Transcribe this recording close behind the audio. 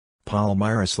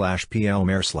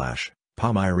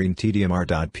Palmyra/Palmyrene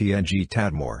tdmr.png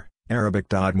Tadmor, Arabic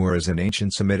Tadmor is an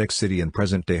ancient Semitic city in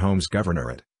present-day Homs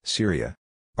Governorate, Syria.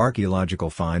 Archaeological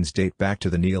finds date back to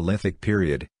the Neolithic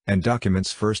period, and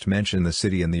documents first mention the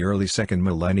city in the early 2nd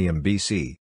millennium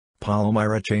BC.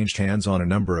 Palmyra changed hands on a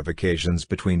number of occasions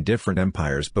between different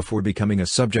empires before becoming a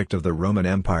subject of the Roman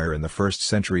Empire in the 1st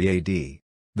century AD.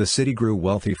 The city grew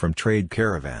wealthy from trade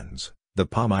caravans. The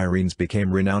Palmyrenes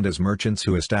became renowned as merchants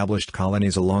who established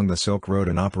colonies along the Silk Road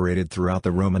and operated throughout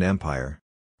the Roman Empire.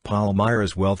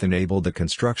 Palmyra's wealth enabled the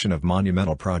construction of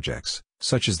monumental projects,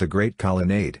 such as the Great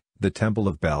Colonnade, the Temple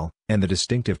of Bel, and the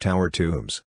distinctive tower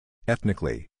tombs.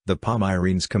 Ethnically, the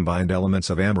Palmyrenes combined elements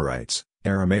of Amorites,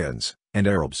 Aramaeans, and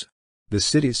Arabs. The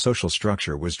city's social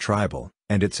structure was tribal,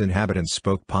 and its inhabitants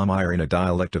spoke Palmyrene, a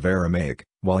dialect of Aramaic,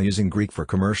 while using Greek for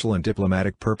commercial and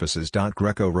diplomatic purposes.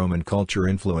 Greco-Roman culture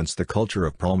influenced the culture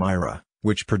of Palmyra,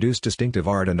 which produced distinctive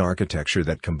art and architecture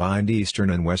that combined Eastern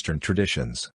and Western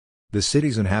traditions. The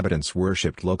city's inhabitants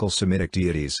worshipped local Semitic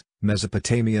deities,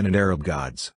 Mesopotamian and Arab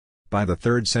gods. By the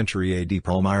 3rd century AD,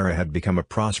 Palmyra had become a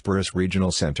prosperous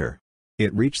regional center.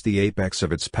 It reached the apex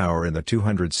of its power in the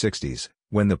 260s,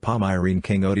 when the Palmyrene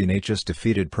king Odenathus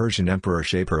defeated Persian Emperor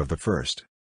Shapur I.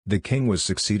 The king was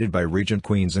succeeded by regent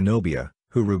Queen Zenobia,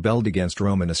 who rebelled against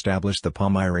Rome and established the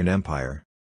Palmyrene Empire.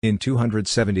 In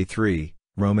 273,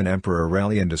 Roman Emperor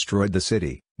Aurelian destroyed the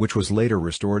city, which was later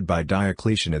restored by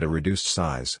Diocletian at a reduced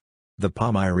size. The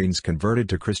Palmyrenes converted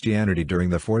to Christianity during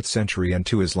the 4th century and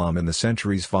to Islam in the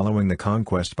centuries following the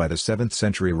conquest by the 7th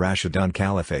century Rashidun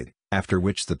Caliphate, after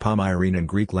which the Palmyrene and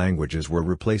Greek languages were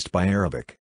replaced by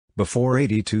Arabic. Before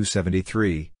AD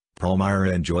 273,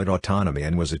 Palmyra enjoyed autonomy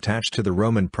and was attached to the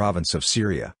Roman province of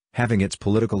Syria, having its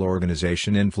political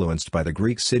organization influenced by the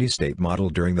Greek city-state model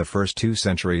during the first 2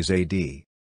 centuries AD.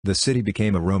 The city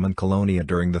became a Roman colonia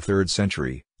during the 3rd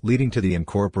century, leading to the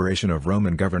incorporation of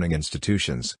Roman governing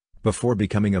institutions, before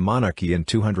becoming a monarchy in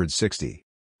 260.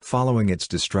 Following its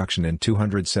destruction in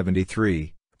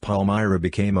 273, Palmyra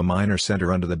became a minor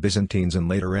center under the Byzantines and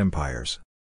later empires.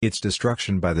 Its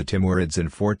destruction by the Timurids in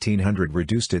 1400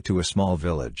 reduced it to a small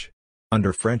village.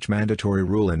 Under French mandatory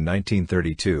rule in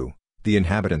 1932, the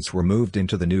inhabitants were moved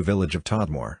into the new village of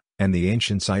Tadmor, and the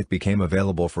ancient site became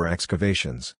available for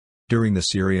excavations. During the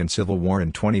Syrian civil war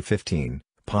in 2015,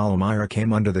 Palmyra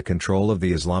came under the control of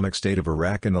the Islamic State of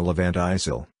Iraq and the Levant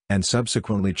ISIL, and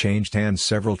subsequently changed hands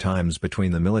several times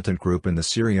between the militant group and the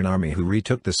Syrian army who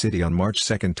retook the city on March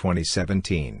 2,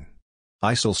 2017.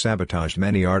 ISIL sabotaged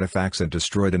many artifacts and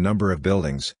destroyed a number of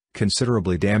buildings,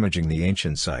 considerably damaging the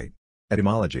ancient site.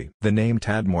 Etymology: the name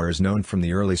Tadmor is known from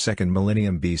the early 2nd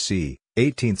millennium BC,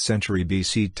 18th century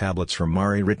BC tablets from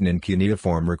Mari written in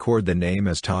cuneiform record the name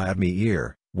as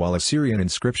Ta-Admi-Ir, while Assyrian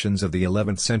inscriptions of the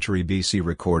 11th century BC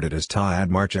record it as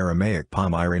Ta-Ad-March. Aramaic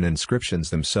Palmyrene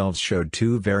inscriptions themselves showed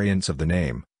 2 variants of the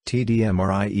name,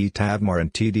 Tdmrie Tadmor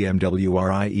and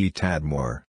Tdmwrie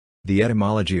Tadmor. The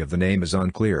etymology of the name is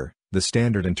unclear. The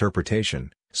standard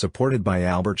interpretation, supported by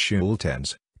Albert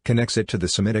Schultens, connects it to the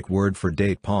Semitic word for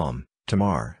date palm,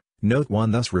 tamar, note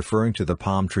 1, thus referring to the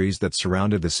palm trees that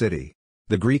surrounded the city.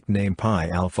 The Greek name Pi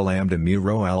Alpha Lambda Mu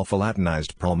Rho Alpha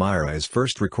Latinized Palmyra is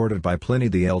first recorded by Pliny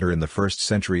the Elder in the 1st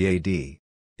century AD.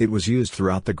 It was used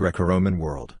throughout the Greco-Roman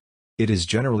world. It is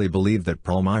generally believed that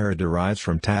Palmyra derives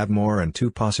from Tadmor, and 2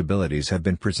 possibilities have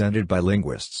been presented by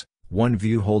linguists. One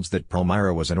view holds that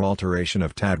Palmyra was an alteration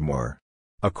of Tadmor.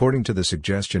 According to the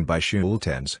suggestion by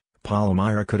Schultens,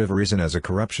 Palmyra could have arisen as a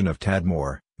corruption of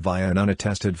Tadmor, via an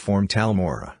unattested form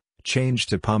Talmora, changed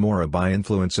to Palmyra by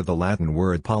influence of the Latin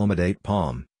word palma, date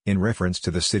palm, in reference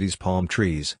to the city's palm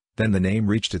trees, then the name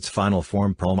reached its final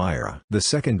form Palmyra. The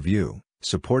second view,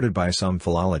 supported by some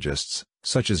philologists,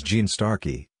 such as Jean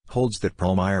Starkey, holds that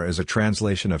Palmyra is a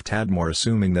translation of Tadmor,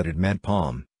 assuming that it meant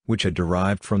palm, which had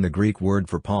derived from the Greek word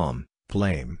for palm,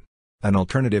 plame. An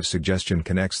alternative suggestion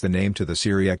connects the name to the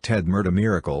Syriac Tedmert, a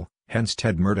miracle, hence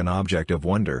Tedmert, an object of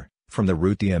wonder, from the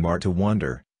root dmr, to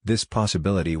wonder. This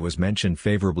possibility was mentioned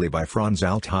favorably by Franz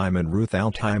Altheim and Ruth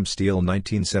Altheim Steele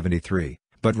 1973,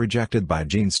 but rejected by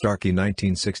Jean Starkey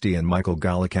 1960 and Michael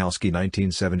Golikowski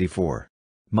 1974.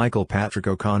 Michael Patrick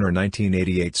O'Connor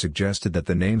 1988 suggested that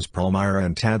the names Palmyra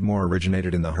and Tadmor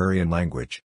originated in the Hurrian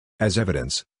language. As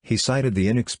evidence, he cited the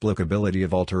inexplicability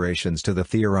of alterations to the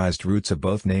theorized roots of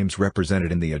both names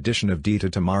represented in the addition of D to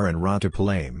Tamar and Ra to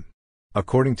Palame.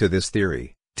 According to this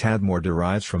theory, Tadmor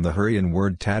derives from the Hurrian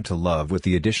word tad, to love, with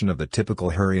the addition of the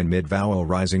typical Hurrian mid-vowel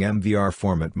rising MVR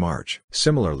format march.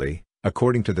 Similarly,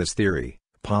 according to this theory,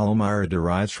 Palmyra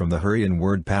derives from the Hurrian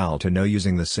word pal, to know,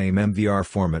 using the same MVR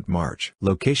format march.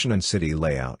 Location and city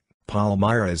layout.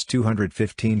 Palmyra is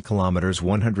 215 kilometers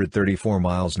 134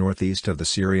 miles northeast of the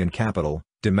Syrian capital,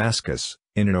 Damascus,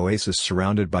 in an oasis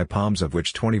surrounded by palms of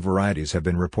which 20 varieties have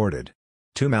been reported.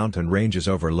 Two mountain ranges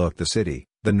overlook the city,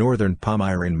 the northern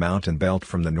Palmyrene mountain belt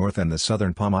from the north and the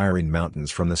southern Palmyrene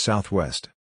mountains from the southwest.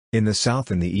 In the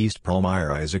south and the east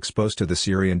Palmyra is exposed to the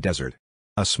Syrian desert.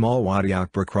 A small Wadi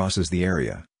Akbar crosses the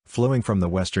area, flowing from the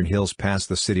western hills past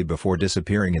the city before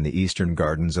disappearing in the eastern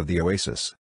gardens of the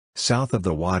oasis. South of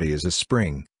the wadi is a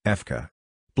spring, Efka.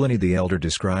 Pliny the Elder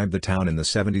described the town in the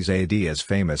 70s AD as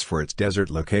famous for its desert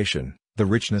location, the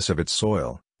richness of its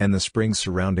soil, and the springs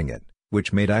surrounding it,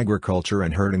 which made agriculture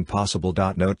and herding possible.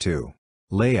 Note 2.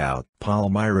 Layout: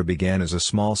 Palmyra began as a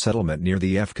small settlement near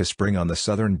the Efka spring on the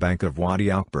southern bank of Wadi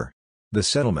Akbar. The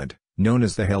settlement, known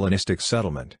as the Hellenistic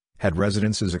settlement, had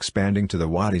residences expanding to the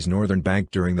wadi's northern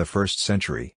bank during the 1st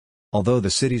century. Although the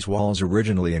city's walls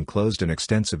originally enclosed an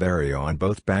extensive area on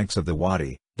both banks of the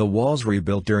wadi, the walls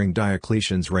rebuilt during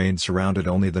Diocletian's reign surrounded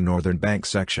only the northern bank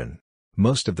section.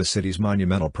 Most of the city's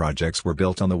monumental projects were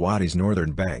built on the wadi's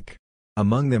northern bank.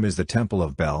 Among them is the Temple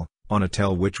of Bel, on a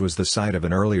tell which was the site of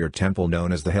an earlier temple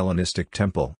known as the Hellenistic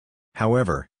Temple.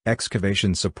 However,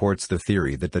 excavation supports the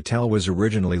theory that the tell was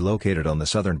originally located on the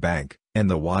southern bank, and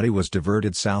the wadi was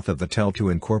diverted south of the tell to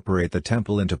incorporate the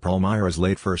temple into Palmyra's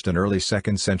late 1st and early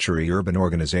 2nd century urban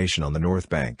organization on the north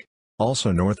bank.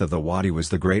 Also north of the wadi was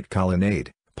the Great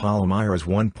Colonnade, Palmyra's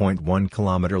 1.1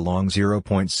 kilometer long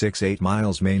 0.68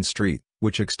 miles main street,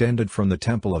 which extended from the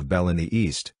Temple of Bel in the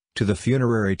east, to the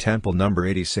funerary temple number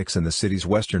 86 in the city's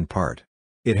western part.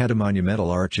 It had a monumental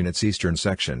arch in its eastern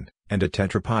section, and a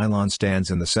tetrapylon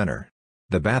stands in the center.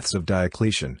 The Baths of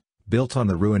Diocletian, built on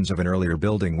the ruins of an earlier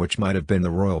building which might have been the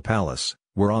royal palace,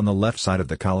 were on the left side of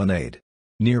the colonnade.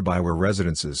 Nearby were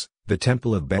residences, the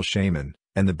Temple of Bel Shaman,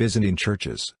 and the Byzantine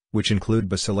churches, which include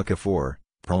Basilica 4,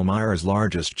 Palmyra's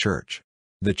largest church.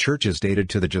 The church is dated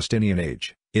to the Justinian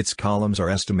age, its columns are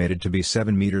estimated to be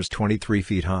 7 meters 23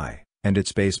 feet high, and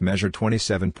its base measured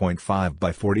 27.5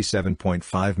 by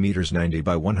 47.5 meters 90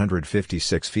 by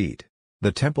 156 feet.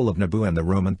 The Temple of Nabu and the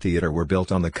Roman Theatre were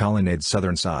built on the colonnade's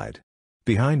southern side.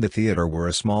 Behind the theatre were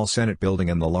a small Senate building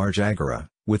and the large agora,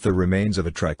 with the remains of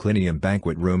a triclinium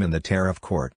banquet room in the Tariff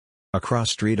Court. A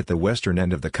cross street at the western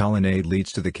end of the colonnade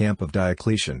leads to the camp of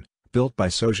Diocletian, built by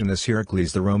Sojournes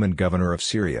Heracles, the Roman governor of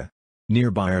Syria.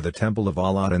 Nearby are the Temple of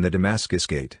Alad and the Damascus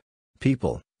Gate.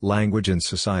 People, language and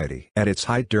society. At its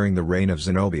height during the reign of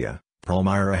Zenobia,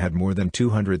 Palmyra had more than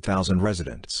 200,000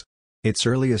 residents. Its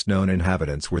earliest known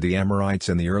inhabitants were the Amorites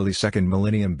in the early 2nd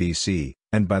millennium BC,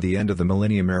 and by the end of the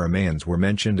millennium Aramaeans were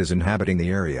mentioned as inhabiting the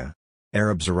area.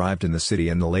 Arabs arrived in the city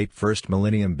in the late 1st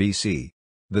millennium BC.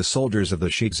 The soldiers of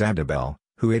the Sheikh Zabdabel,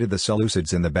 who aided the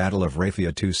Seleucids in the Battle of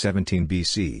Raphia 217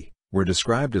 BC, were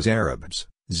described as Arabs.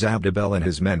 Zabdabel and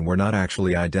his men were not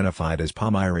actually identified as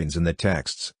Palmyrenes in the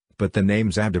texts, but the name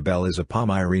Zabdabel is a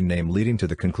Palmyrene name leading to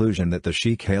the conclusion that the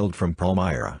sheikh hailed from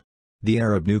Palmyra. The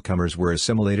Arab newcomers were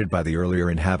assimilated by the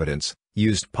earlier inhabitants,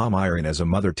 used Palmyrene as a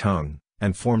mother tongue,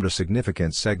 and formed a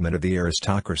significant segment of the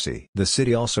aristocracy. The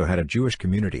city also had a Jewish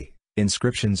community.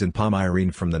 Inscriptions in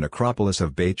Palmyrene from the necropolis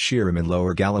of Beit Shirim in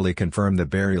Lower Galilee confirm the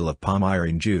burial of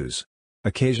Palmyrene Jews.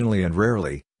 Occasionally and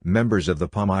rarely, members of the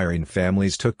Palmyrene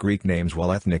families took Greek names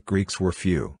while ethnic Greeks were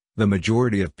few. The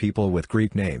majority of people with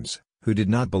Greek names, who did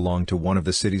not belong to one of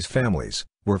the city's families,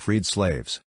 were freed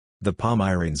slaves. The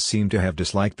Palmyrenes seem to have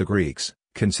disliked the Greeks,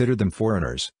 considered them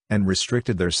foreigners, and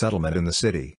restricted their settlement in the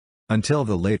city. Until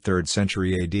the late 3rd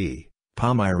century AD,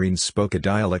 Palmyrenes spoke a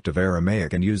dialect of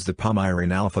Aramaic and used the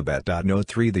Palmyrene alphabet. Note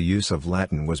 3. The use of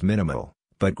Latin was minimal,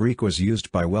 but Greek was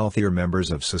used by wealthier members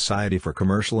of society for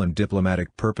commercial and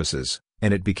diplomatic purposes,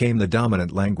 and it became the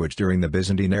dominant language during the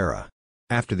Byzantine era.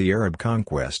 After the Arab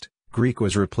conquest, Greek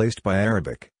was replaced by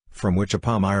Arabic, from which a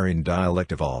Palmyrene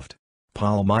dialect evolved.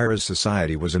 Palmyra's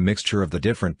society was a mixture of the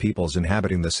different peoples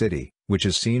inhabiting the city, which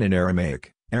is seen in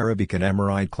Aramaic, Arabic and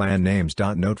Amorite clan names.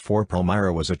 Note 4.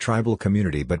 Palmyra was a tribal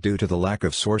community, but due to the lack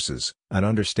of sources, an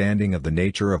understanding of the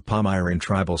nature of Palmyrene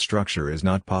tribal structure is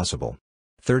not possible.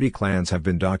 30 clans have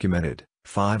been documented,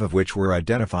 5 of which were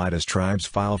identified as tribes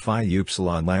Phi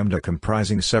Upsilon Lambda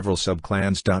comprising several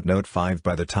subclans. Note 5.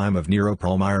 By the time of Nero,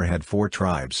 Palmyra had 4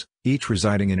 tribes, each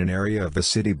residing in an area of the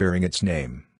city bearing its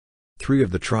name. 3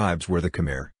 of the tribes were the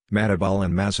Khmer, Matabal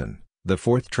and Mazan. The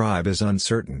 4th tribe is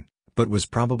uncertain, but was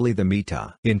probably the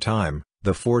Mita. In time,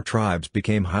 the 4 tribes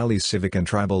became highly civic and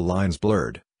tribal lines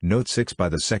blurred. Note 6. By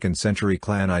the 2nd century,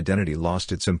 clan identity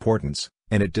lost its importance,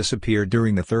 and it disappeared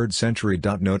during the 3rd century.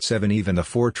 Note 7. Even the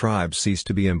 4 tribes ceased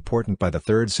to be important by the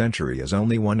 3rd century, as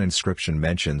only one inscription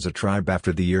mentions a tribe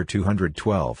after the year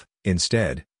 212.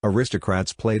 Instead,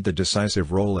 Aristocrats played the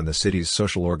decisive role in the city's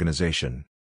social organization.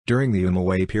 During the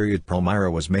Umayyad period, Palmyra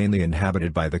was mainly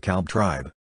inhabited by the Kalb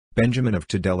tribe. Benjamin of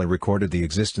Tudela recorded the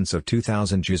existence of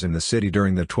 2,000 Jews in the city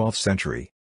during the 12th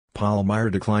century.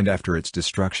 Palmyra declined after its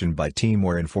destruction by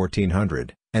Timur in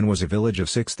 1400, and was a village of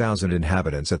 6,000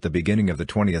 inhabitants at the beginning of the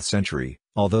 20th century.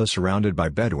 Although surrounded by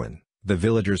Bedouin, the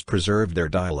villagers preserved their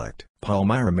dialect.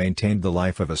 Palmyra maintained the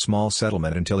life of a small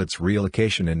settlement until its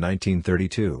relocation in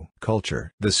 1932.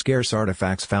 Culture. The scarce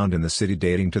artifacts found in the city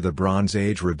dating to the Bronze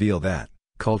Age reveal that,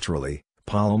 culturally,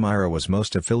 Palmyra was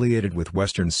most affiliated with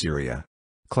Western Syria.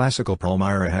 Classical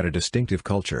Palmyra had a distinctive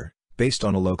culture, based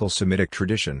on a local Semitic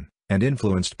tradition, and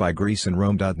influenced by Greece and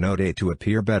Rome. Note to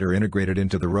appear better integrated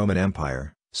into the Roman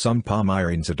Empire, some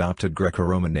Palmyrans adopted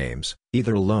Greco-Roman names,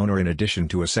 either alone or in addition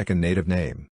to a second native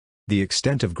name. The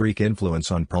extent of Greek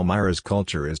influence on Palmyra's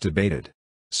culture is debated.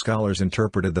 Scholars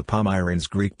interpreted the Palmyrans'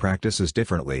 Greek practices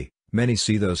differently. Many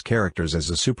see those characters as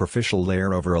a superficial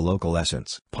layer over a local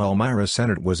essence. Palmyra's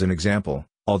Senate was an example.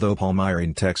 Although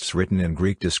Palmyran texts written in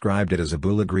Greek described it as a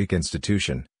Bula Greek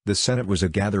institution, the Senate was a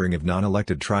gathering of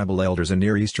non-elected tribal elders, a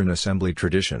Near Eastern assembly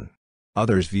tradition.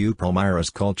 Others view Palmyra's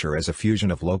culture as a fusion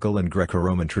of local and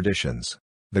Greco-Roman traditions.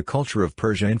 The culture of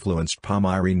Persia influenced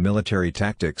Palmyran military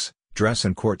tactics, dress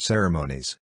and court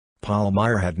ceremonies.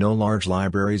 Palmyra had no large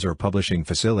libraries or publishing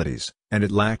facilities, and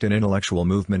it lacked an intellectual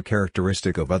movement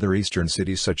characteristic of other eastern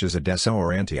cities such as Edessa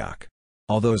or Antioch.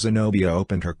 Although Zenobia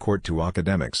opened her court to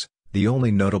academics, the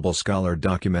only notable scholar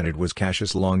documented was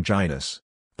Cassius Longinus.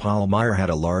 Palmyra had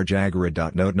a large agora.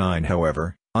 Note 9.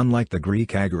 However, unlike the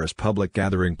Greek agoras, public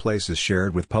gathering places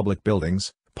shared with public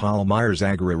buildings, Palmyra's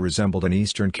agora resembled an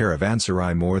eastern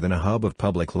caravanserai more than a hub of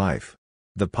public life.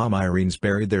 The Palmyrans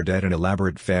buried their dead in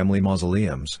elaborate family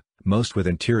mausoleums, most with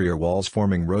interior walls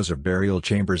forming rows of burial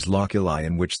chambers loculi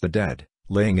in which the dead,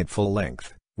 laying at full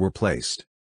length, were placed.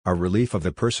 A relief of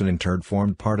the person interred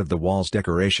formed part of the wall's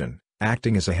decoration,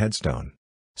 acting as a headstone.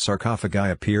 Sarcophagi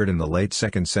appeared in the late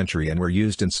 2nd century and were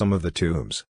used in some of the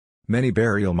tombs. Many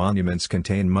burial monuments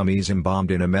contain mummies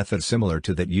embalmed in a method similar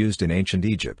to that used in ancient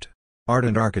Egypt. Art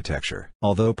and architecture.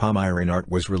 Although Palmyran art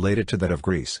was related to that of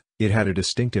Greece, it had a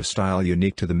distinctive style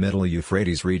unique to the Middle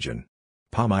Euphrates region.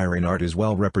 Palmyran art is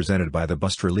well represented by the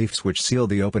bas-reliefs which seal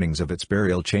the openings of its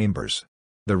burial chambers.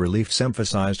 The reliefs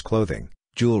emphasized clothing,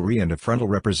 jewelry and a frontal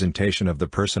representation of the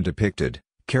person depicted,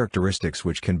 characteristics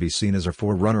which can be seen as a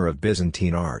forerunner of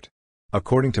Byzantine art.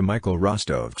 According to Michael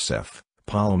Rostovtsev,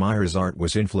 Palmyra's art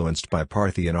was influenced by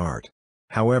Parthian art.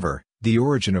 However, the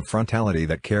origin of frontality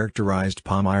that characterized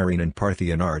Palmyran and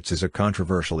Parthian arts is a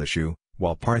controversial issue.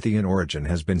 While Parthian origin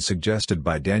has been suggested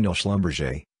by Daniel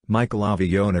Schlumberger, Michael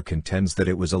Aviona contends that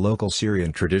it was a local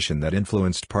Syrian tradition that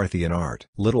influenced Parthian art.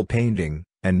 Little painting,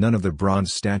 and none of the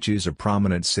bronze statues of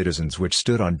prominent citizens which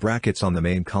stood on brackets on the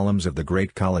main columns of the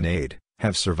Great Colonnade,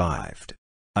 have survived.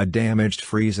 A damaged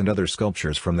frieze and other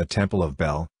sculptures from the Temple of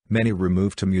Bel, many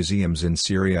removed to museums in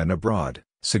Syria and abroad,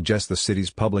 suggest the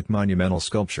city's public monumental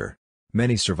sculpture.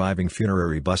 Many surviving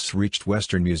funerary busts reached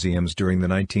Western museums during the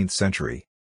 19th century.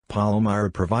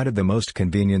 Palmyra provided the most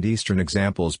convenient Eastern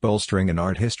examples, bolstering an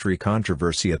art history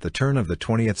controversy at the turn of the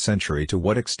 20th century. To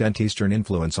what extent Eastern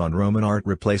influence on Roman art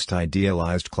replaced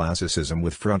idealized classicism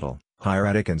with frontal,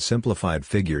 hieratic and simplified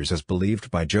figures as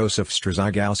believed by Joseph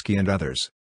Strzygowski and others.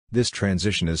 This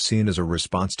transition is seen as a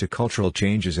response to cultural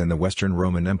changes in the Western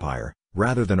Roman Empire,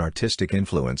 rather than artistic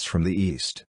influence from the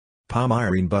East.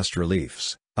 Palmyrene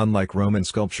bas-reliefs, unlike Roman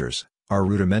sculptures, are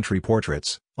rudimentary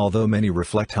portraits. Although many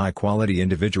reflect high-quality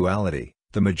individuality,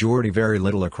 the majority vary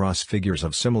little across figures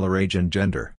of similar age and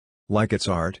gender. Like its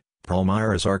art,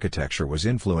 Palmyra's architecture was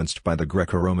influenced by the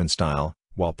Greco-Roman style,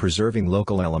 while preserving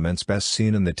local elements best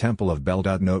seen in the Temple of Bel.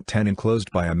 Note 10.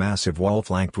 Enclosed by a massive wall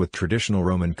flanked with traditional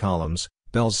Roman columns,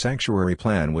 Bel's sanctuary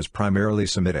plan was primarily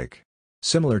Semitic.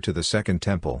 Similar to the Second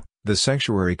Temple, the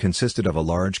sanctuary consisted of a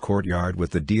large courtyard with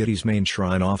the deity's main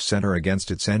shrine off-center against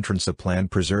its entrance, a plan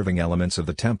preserving elements of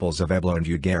the temples of Ebla and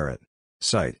Ugarit.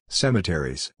 Site: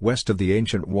 cemeteries. West of the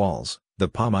ancient walls, the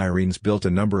Palmyrenes built a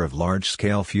number of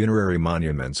large-scale funerary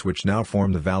monuments which now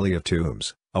form the Valley of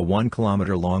Tombs, a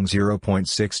 1-kilometer-long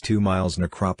 (0.62 miles)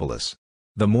 necropolis.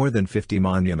 The more than 50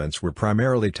 monuments were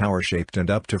primarily tower-shaped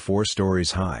and up to 4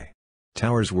 stories high.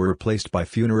 Towers were replaced by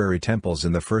funerary temples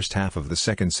in the first half of the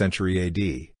 2nd century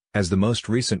AD. As the most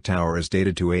recent tower is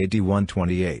dated to AD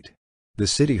 128. The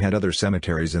city had other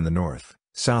cemeteries in the north,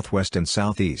 southwest and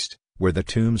southeast, where the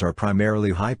tombs are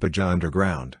primarily hypagia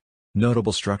underground.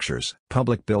 Notable structures.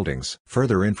 Public buildings.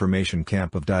 Further information: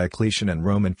 Camp of Diocletian and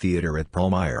Roman Theatre at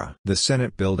Palmyra. The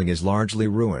Senate building is largely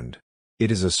ruined. It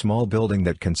is a small building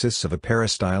that consists of a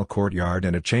peristyle courtyard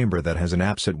and a chamber that has an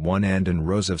apse at one end and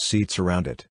rows of seats around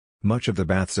it. Much of the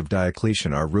baths of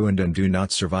Diocletian are ruined and do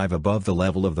not survive above the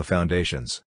level of the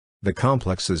foundations. The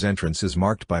complex's entrance is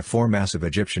marked by 4 massive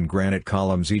Egyptian granite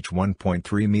columns, each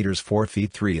 1.3 meters 4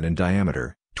 feet 3 in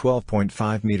diameter,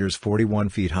 12.5 meters 41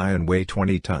 feet high and weigh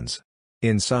 20 tons.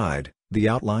 Inside, the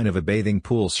outline of a bathing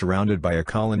pool surrounded by a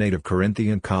colonnade of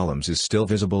Corinthian columns is still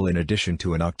visible, in addition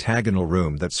to an octagonal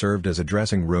room that served as a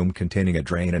dressing room containing a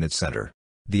drain in its center.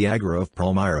 The Agora of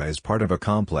Palmyra is part of a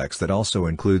complex that also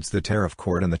includes the Tariff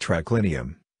Court and the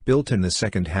Triclinium, built in the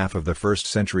second half of the 1st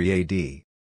century AD.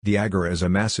 The Agora is a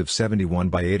massive 71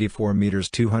 by 84 meters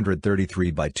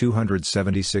 233 by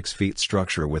 276 feet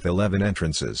structure with 11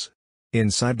 entrances.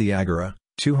 Inside the Agora,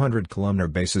 200 columnar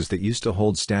bases that used to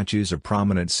hold statues of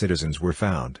prominent citizens were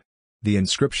found. The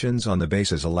inscriptions on the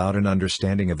bases allowed an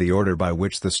understanding of the order by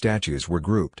which the statues were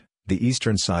grouped. The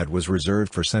eastern side was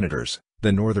reserved for senators,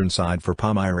 the northern side for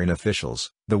Palmyran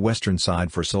officials, the western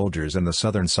side for soldiers and the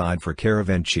southern side for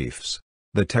caravan chiefs.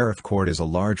 The Tariff Court is a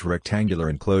large rectangular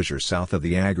enclosure south of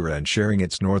the Agora and sharing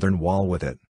its northern wall with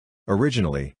it.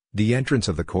 Originally, the entrance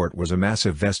of the court was a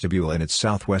massive vestibule in its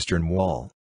southwestern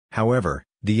wall. However,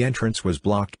 the entrance was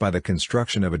blocked by the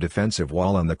construction of a defensive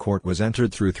wall and the court was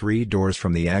entered through 3 doors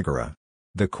from the Agora.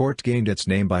 The court gained its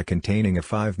name by containing a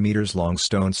 5 meters long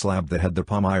stone slab that had the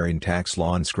Palmyran tax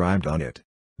law inscribed on it.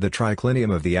 The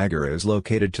triclinium of the Agora is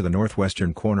located to the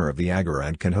northwestern corner of the Agora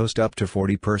and can host up to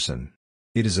 40 person.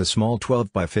 It is a small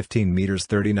 12 by 15 meters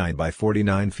 39 by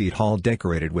 49 feet hall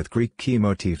decorated with Greek key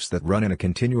motifs that run in a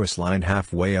continuous line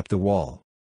halfway up the wall.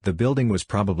 The building was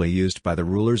probably used by the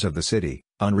rulers of the city.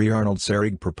 Henri Arnold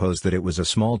Serrig proposed that it was a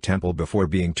small temple before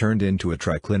being turned into a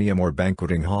triclinium or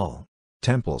banqueting hall.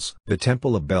 Temples. The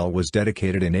Temple of Bel was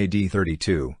dedicated in AD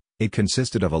 32. It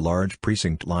consisted of a large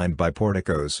precinct lined by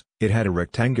porticos. It had a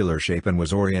rectangular shape and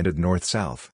was oriented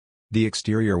north-south. The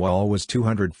exterior wall was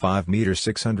 205 meters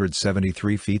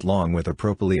 673 feet long with a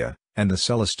propylaea, and the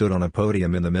cella stood on a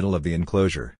podium in the middle of the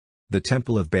enclosure. The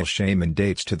Temple of Bel-Shaman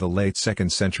dates to the late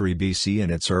 2nd century BC in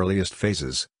its earliest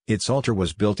phases. Its altar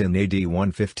was built in AD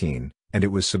 115, and it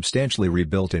was substantially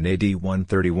rebuilt in AD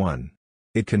 131.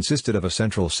 It consisted of a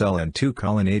central cell and 2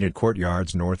 colonnaded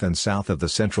courtyards north and south of the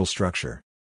central structure.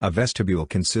 A vestibule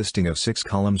consisting of 6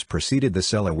 columns preceded the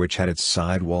cella, which had its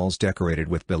side walls decorated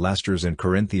with pilasters in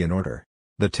Corinthian order.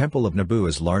 The Temple of Nabu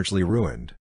is largely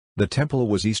ruined. The temple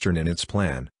was eastern in its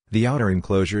plan. The outer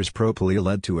enclosure's propylaea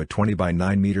led to a 20 by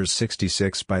 9 meters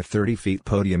 66 by 30 feet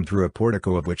podium through a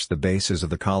portico of which the bases of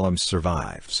the columns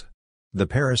survives. The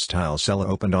peristyle cella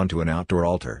opened onto an outdoor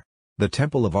altar. The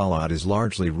Temple of Alat is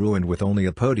largely ruined with only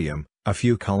a podium, a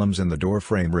few columns and the door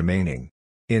frame remaining.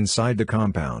 Inside the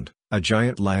compound, a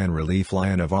giant lion relief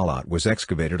Lion of Alat was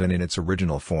excavated and in its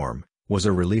original form, was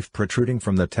a relief protruding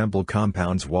from the temple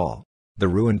compound's wall. The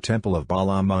ruined Temple of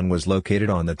Baal-Amun was located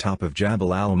on the top of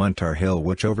Jabal al-Muntar hill,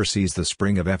 which oversees the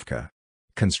spring of Efka.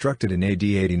 Constructed in AD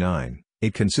 89,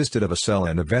 it consisted of a cell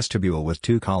and a vestibule with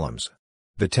 2 columns.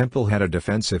 The temple had a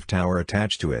defensive tower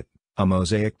attached to it. A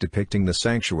mosaic depicting the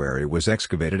sanctuary was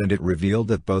excavated and it revealed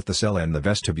that both the cell and the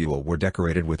vestibule were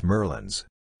decorated with merlins.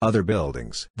 Other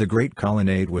buildings. The Great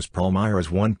Colonnade was Palmyra's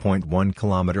 1.1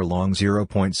 kilometer long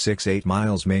 0.68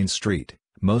 miles main street.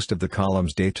 Most of the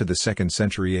columns date to the 2nd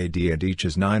century AD and each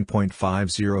is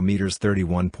 9.50 meters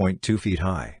 31.2 feet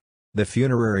high. The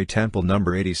funerary temple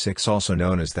number 86, also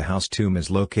known as the house tomb,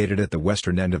 is located at the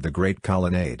western end of the Great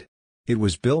Colonnade. It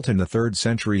was built in the 3rd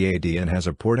century AD and has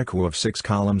a portico of 6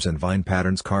 columns and vine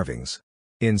patterns carvings.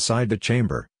 Inside the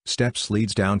chamber, steps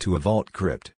leads down to a vault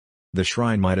crypt. The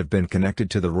shrine might have been connected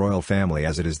to the royal family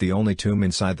as it is the only tomb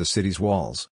inside the city's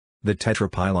walls. The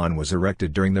tetrapylon was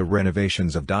erected during the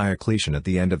renovations of Diocletian at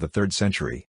the end of the 3rd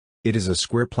century. It is a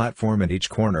square platform and each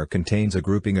corner contains a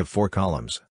grouping of 4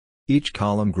 columns. Each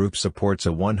column group supports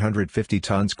a 150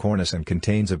 tons cornice and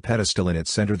contains a pedestal in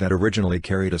its center that originally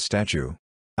carried a statue.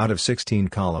 Out of 16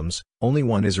 columns, only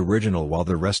 1 is original while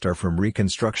the rest are from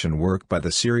reconstruction work by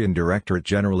the Syrian Directorate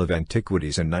General of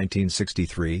Antiquities in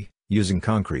 1963, using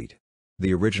concrete.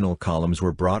 The original columns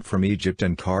were brought from Egypt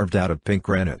and carved out of pink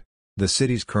granite. The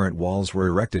city's current walls were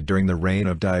erected during the reign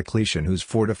of Diocletian, whose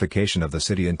fortification of the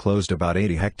city enclosed about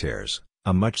 80 hectares,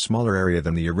 a much smaller area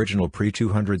than the original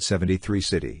pre-273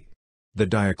 city. The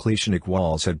Diocletianic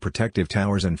walls had protective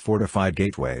towers and fortified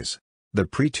gateways. The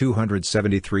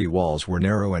pre-273 walls were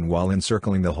narrow and while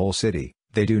encircling the whole city,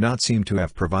 they do not seem to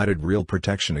have provided real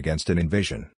protection against an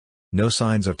invasion. No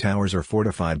signs of towers or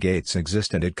fortified gates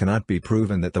exist and it cannot be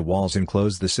proven that the walls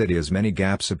enclose the city as many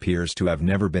gaps appears to have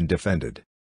never been defended.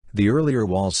 The earlier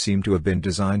walls seem to have been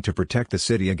designed to protect the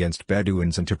city against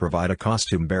Bedouins and to provide a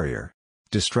costume barrier.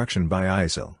 Destruction by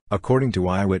ISIL. According to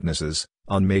eyewitnesses,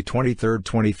 on May 23,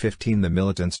 2015 the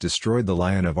militants destroyed the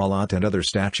Lion of Alat and other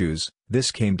statues.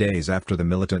 This came days after the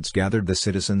militants gathered the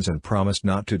citizens and promised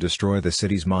not to destroy the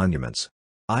city's monuments.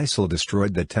 ISIL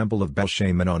destroyed the Temple of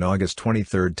Bel-Shaman on August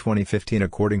 23, 2015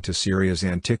 according to Syria's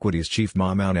Antiquities chief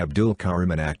Ma'mun Abdul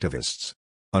Karim and activists.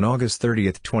 On August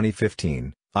 30,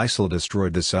 2015, ISIL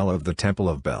destroyed the cell of the Temple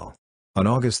of Bel. On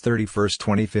August 31,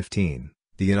 2015,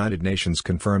 the United Nations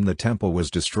confirmed the temple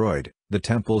was destroyed. The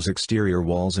temple's exterior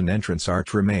walls and entrance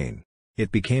arch remain.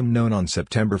 It became known on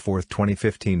September 4,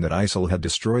 2015 that ISIL had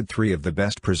destroyed 3 of the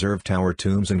best preserved tower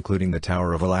tombs including the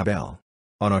Tower of Al-Abel.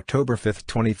 On October 5,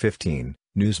 2015,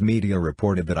 news media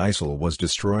reported that ISIL was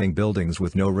destroying buildings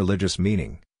with no religious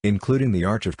meaning, including the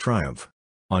Arch of Triumph.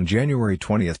 On January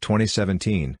 20,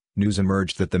 2017, news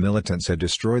emerged that the militants had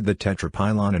destroyed the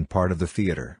Tetrapylon and part of the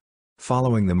theater.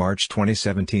 Following the March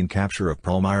 2017 capture of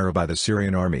Palmyra by the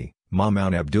Syrian army,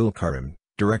 Ma'mun Abdul Karim,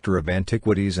 director of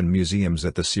Antiquities and Museums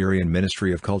at the Syrian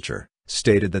Ministry of Culture,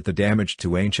 stated that the damage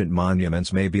to ancient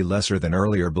monuments may be lesser than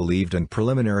earlier believed and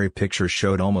preliminary pictures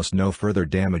showed almost no further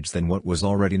damage than what was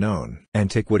already known.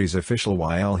 Antiquities official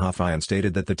Wael Hafian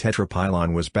stated that the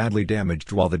Tetrapylon was badly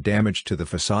damaged while the damage to the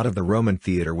facade of the Roman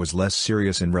theatre was less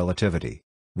serious in relativity.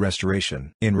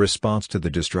 Restoration. In response to the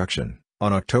destruction,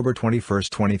 on October 21,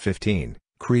 2015,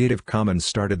 Creative Commons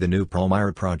started the new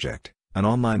Palmyra project, an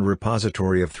online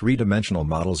repository of 3-dimensional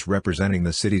models representing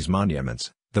the city's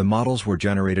monuments. The models were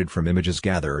generated from images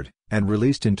gathered, and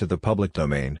released into the public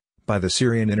domain, by the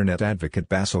Syrian internet advocate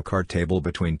Basil Kartable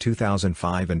between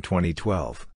 2005 and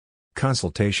 2012.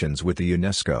 Consultations with the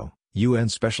UNESCO, UN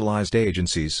specialized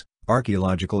agencies,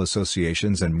 archaeological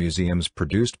associations and museums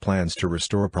produced plans to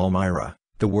restore Palmyra.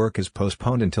 The work is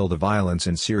postponed until the violence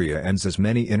in Syria ends as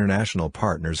many international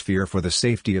partners fear for the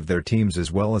safety of their teams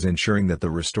as well as ensuring that the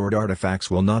restored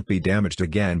artifacts will not be damaged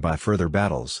again by further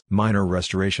battles. Minor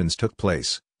restorations took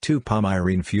place. 2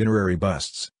 Palmyrene funerary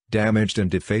busts, damaged and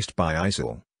defaced by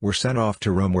ISIL, were sent off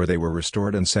to Rome where they were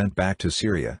restored and sent back to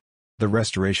Syria. The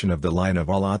restoration of the Lion of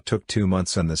Alat took 2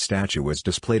 months and the statue was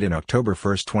displayed in October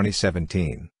 1,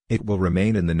 2017. It will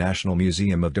remain in the National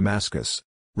Museum of Damascus.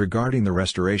 Regarding the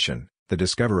restoration, the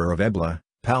discoverer of Ebla,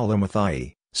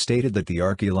 Pal-Mathai, stated that the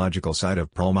archaeological site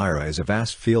of Palmyra is a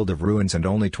vast field of ruins and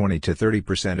only 20 to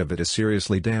 30% of it is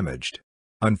seriously damaged.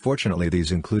 Unfortunately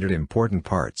these included important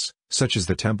parts, such as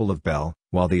the Temple of Bel,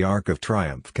 while the Arch of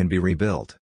Triumph can be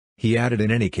rebuilt. He added in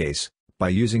any case, by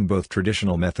using both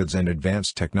traditional methods and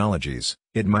advanced technologies,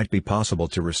 it might be possible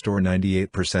to restore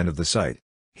 98% of the site.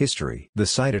 History. The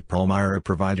site at Palmyra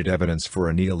provided evidence for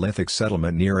a Neolithic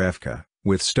settlement near Efka,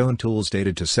 with stone tools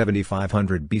dated to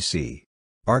 7500 BC.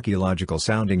 Archaeological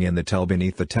sounding in the Tell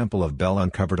beneath the Temple of Bel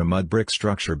uncovered a mud brick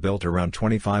structure built around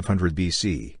 2500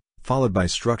 BC, followed by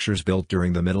structures built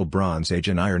during the Middle Bronze Age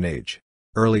and Iron Age.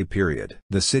 Early period.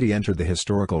 The city entered the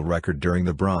historical record during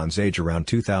the Bronze Age around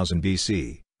 2000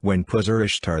 BC, when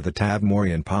Puzur-Ishtar the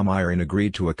Tadmorian Palmyran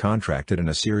agreed to a contract at an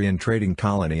Assyrian trading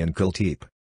colony in Kiltepe.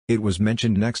 It was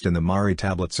mentioned next in the Mari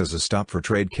tablets as a stop for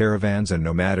trade caravans and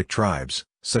nomadic tribes,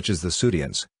 such as the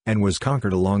Sudians, and was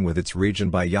conquered along with its region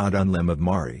by Yad-Unlim of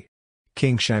Mari.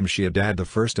 King Shamshi-Adad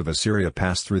I of Assyria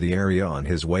passed through the area on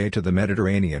his way to the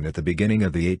Mediterranean at the beginning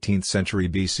of the 18th century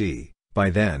BC.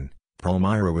 By then,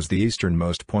 Palmyra was the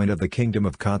easternmost point of the Kingdom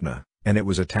of Khotna, and it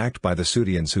was attacked by the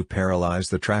Sudians who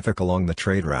paralyzed the traffic along the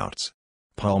trade routes.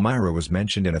 Palmyra was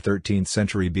mentioned in a 13th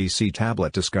century BC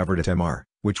tablet discovered at Emar,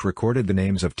 which recorded the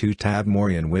names of 2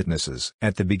 Tadmorian witnesses.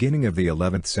 At the beginning of the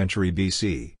 11th century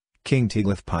BC, King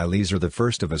Tiglath-Pileser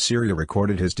I of Assyria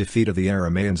recorded his defeat of the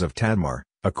Aramaeans of Tadmor.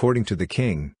 According to the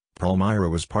king, Palmyra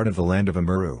was part of the land of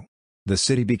Amuru. The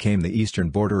city became the eastern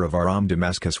border of Aram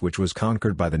Damascus, which was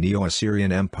conquered by the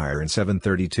Neo-Assyrian Empire in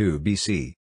 732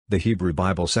 BC. The Hebrew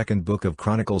Bible Second Book of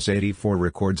Chronicles 84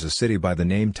 records a city by the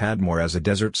name Tadmor as a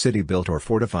desert city built or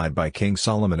fortified by King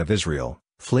Solomon of Israel.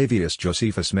 Flavius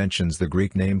Josephus mentions the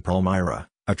Greek name Palmyra,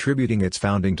 attributing its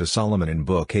founding to Solomon in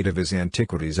Book 8 of his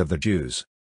Antiquities of the Jews.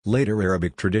 Later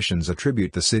Arabic traditions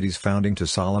attribute the city's founding to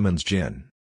Solomon's Jinn.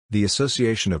 The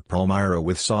association of Palmyra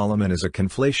with Solomon is a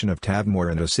conflation of Tadmor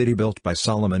and a city built by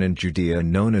Solomon in Judea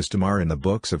and known as Tamar in the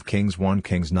books of Kings 1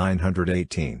 Kings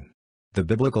 918. The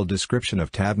biblical description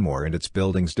of Tadmor and its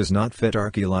buildings does not fit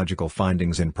archaeological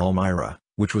findings in Palmyra,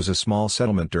 which was a small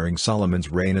settlement during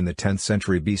Solomon's reign in the 10th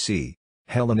century BC.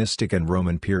 Hellenistic and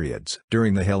Roman periods.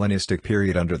 During the Hellenistic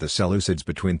period under the Seleucids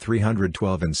between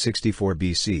 312 and 64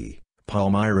 BC,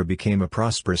 Palmyra became a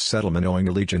prosperous settlement owing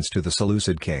allegiance to the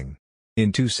Seleucid king.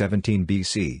 In 217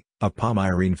 BC, A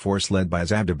Palmyrene force led by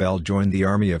Zabdabel joined the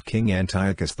army of King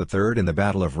Antiochus III in the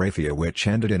Battle of Raphia, which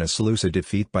ended in a Seleucid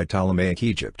defeat by Ptolemaic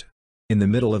Egypt. In the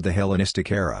middle of the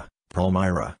Hellenistic era,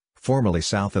 Palmyra, formerly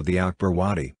south of the Akbar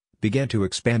Wadi, began to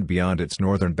expand beyond its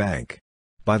northern bank.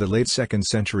 By the late 2nd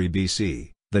century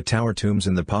BC, the tower tombs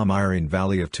in the Palmyrene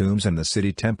Valley of Tombs and the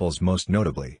city temples, most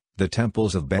notably, the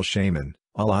temples of Bel-Shaman,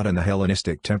 Alat and the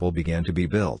Hellenistic temple, began to be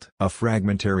built. A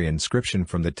fragmentary inscription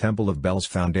from the Temple of Bel's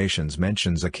foundations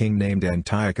mentions a king named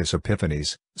Antiochus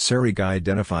Epiphanes. Sarigi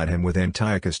identified him with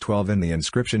Antiochus XII, and the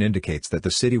inscription indicates that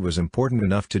the city was important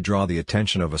enough to draw the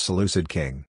attention of a Seleucid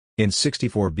king. In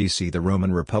 64 BC the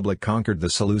Roman Republic conquered the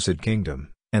Seleucid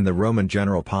kingdom, and the Roman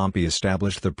general Pompey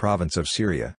established the province of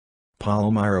Syria.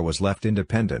 Palmyra was left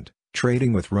independent,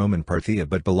 trading with Roman Parthia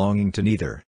but belonging to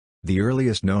neither. The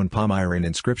earliest known Palmyrene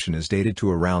inscription is dated to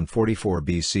around 44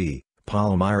 BC.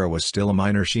 Palmyra was still a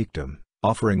minor sheikdom,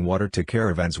 offering water to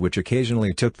caravans which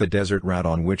occasionally took the desert route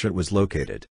on which it was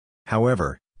located.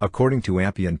 However, according to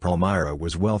Appian, Palmyra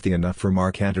was wealthy enough for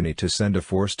Mark Antony to send a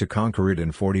force to conquer it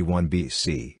in 41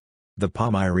 BC. The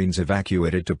Palmyrenes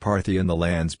evacuated to Parthia and the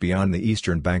lands beyond the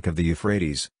eastern bank of the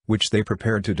Euphrates, which they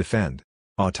prepared to defend.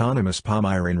 Autonomous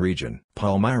Palmyrene region.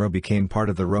 Palmyra became part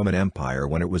of the Roman Empire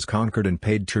when it was conquered and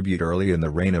paid tribute early in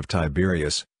the reign of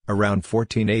Tiberius, around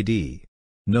 14 AD.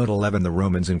 Note 11: the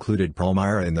Romans included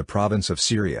Palmyra in the province of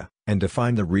Syria, and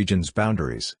defined the region's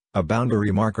boundaries. A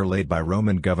boundary marker laid by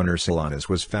Roman governor Silanus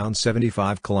was found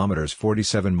 75 kilometers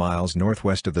 47 miles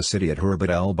northwest of the city at Hurbat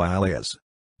el-Bialaz.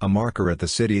 A marker at the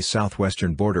city's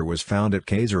southwestern border was found at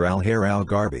Qasr al-Hayr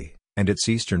al-Gharbi, and its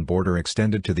eastern border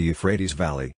extended to the Euphrates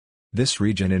Valley. This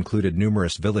region included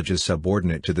numerous villages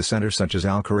subordinate to the center such as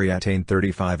Al-Qaryatayn.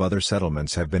 35 other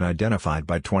settlements have been identified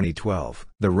by 2012.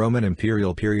 The Roman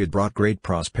imperial period brought great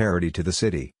prosperity to the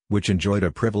city, which enjoyed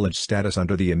a privileged status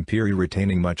under the imperium,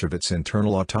 retaining much of its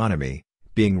internal autonomy,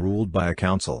 being ruled by a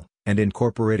council, and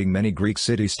incorporating many Greek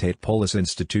city-state polis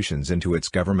institutions into its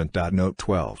government. Note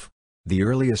 12. The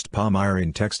earliest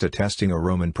Palmyrene text attesting a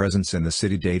Roman presence in the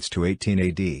city dates to 18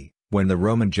 AD. When the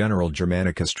Roman general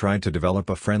Germanicus tried to develop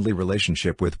a friendly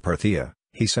relationship with Parthia,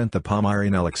 he sent the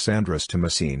Palmyrene Alexandrus to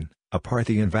Messene, a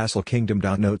Parthian vassal kingdom.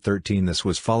 Note 13. This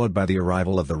was followed by the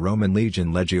arrival of the Roman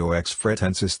legion Legio Ex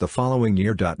Fretensis the following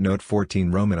year. Note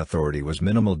 14. Roman authority was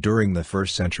minimal during the 1st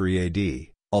century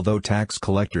AD, although tax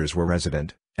collectors were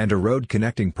resident, and a road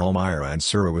connecting Palmyra and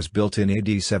Sura was built in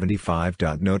AD 75.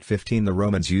 Note 15. The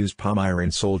Romans used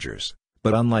Palmyrene soldiers,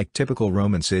 but unlike typical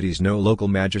Roman cities, no local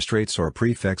magistrates or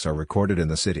prefects are recorded in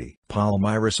the city.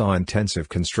 Palmyra saw intensive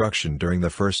construction during the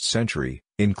 1st century,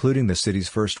 including the city's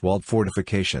first walled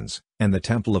fortifications, and the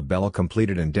Temple of Bel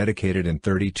completed and dedicated in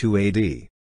 32 AD.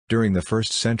 During the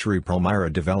 1st century,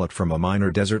 Palmyra developed from a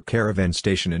minor desert caravan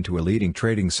station into a leading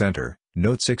trading center.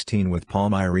 Note 16. With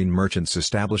Palmyrene merchants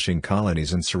establishing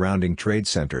colonies and surrounding trade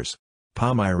centers.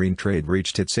 Palmyrene trade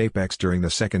reached its apex during the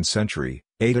 2nd century,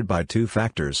 aided by two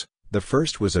factors. The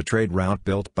first was a trade route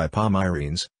built by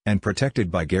Palmyrenes, and protected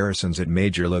by garrisons at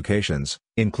major locations,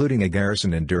 including a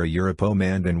garrison in Dura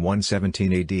Europomand in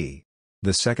 117 AD.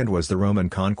 The second was the Roman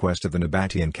conquest of the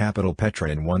Nabatean capital Petra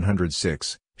in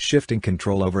 106, shifting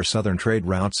control over southern trade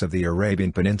routes of the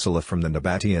Arabian Peninsula from the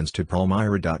Nabateans to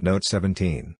Palmyra. Note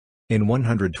 17. In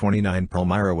 129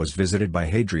 Palmyra was visited by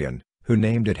Hadrian, who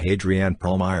named it Hadrian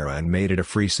Palmyra and made it a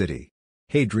free city.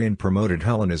 Hadrian promoted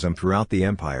Hellenism throughout the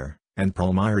empire, and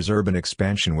Palmyra's urban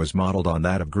expansion was modeled on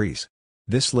that of Greece.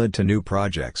 This led to new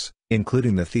projects,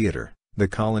 including the theater, the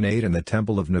colonnade and the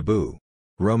Temple of Nabu.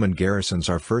 Roman garrisons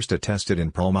are first attested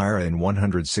in Palmyra in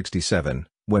 167,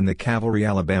 when the cavalry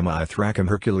Alabama Ithracum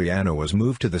Herculeana was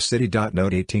moved to the city.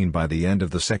 Note 18. By the end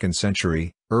of the 2nd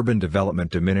century, urban development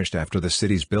diminished after the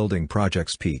city's building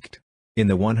projects peaked. In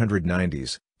the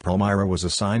 190s, Palmyra was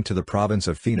assigned to the province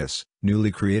of Phoenix,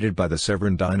 newly created by the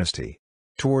Severan dynasty.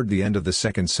 Toward the end of the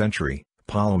 2nd century,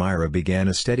 Palmyra began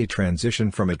a steady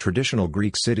transition from a traditional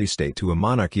Greek city-state to a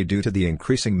monarchy due to the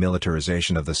increasing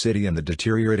militarization of the city and the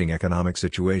deteriorating economic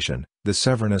situation. The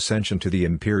Severan ascension to the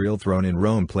imperial throne in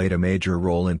Rome played a major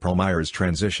role in Palmyra's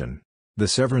transition. The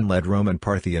Severan-led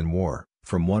Roman-Parthian War,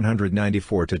 from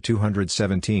 194 to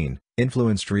 217,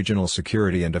 influenced regional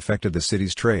security and affected the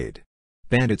city's trade.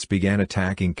 Bandits began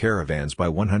attacking caravans by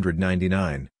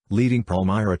 199. Leading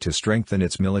Palmyra to strengthen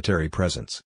its military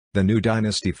presence. The new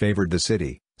dynasty favored the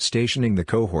city, stationing the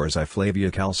cohors I Flavia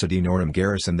Chalcedinorum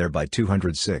garrison there by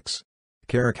 206.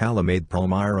 Caracalla made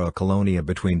Palmyra a colonia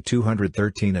between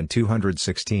 213 and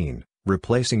 216,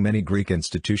 replacing many Greek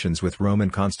institutions with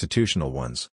Roman constitutional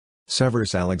ones.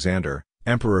 Severus Alexander,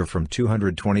 emperor from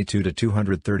 222 to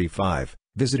 235,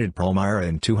 visited Palmyra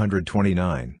in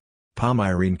 229.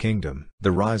 Palmyrene Kingdom.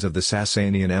 The rise of the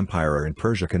Sasanian Empire in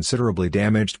Persia considerably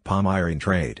damaged Palmyrene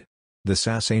trade. The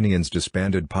Sasanians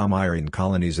disbanded Palmyrene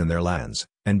colonies in their lands,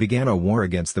 and began a war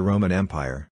against the Roman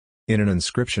Empire. In an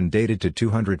inscription dated to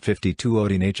 252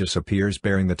 Odenatus appears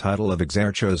bearing the title of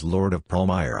Exarchos Lord of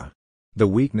Palmyra. The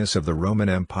weakness of the Roman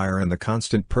Empire and the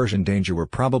constant Persian danger were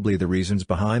probably the reasons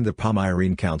behind the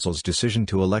Palmyrene Council's decision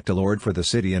to elect a lord for the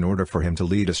city in order for him to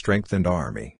lead a strengthened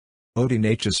army.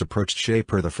 Odenatus approached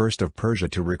Shapur I of Persia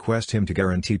to request him to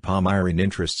guarantee Palmyrene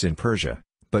interests in Persia,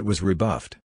 but was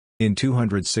rebuffed. In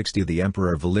 260 the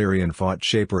Emperor Valerian fought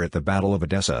Shapur at the Battle of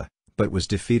Edessa, but was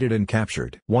defeated and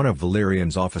captured. One of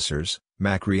Valerian's officers,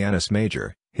 Macrianus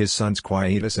Major, his sons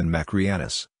Quietus and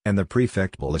Macrianus, and the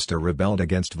prefect Ballista rebelled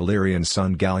against Valerian's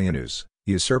son Gallienus,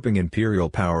 usurping imperial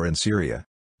power in Syria.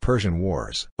 Persian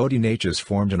Wars. Odenatus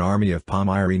formed an army of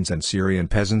Palmyrenes and Syrian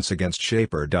peasants against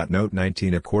Shapur. Note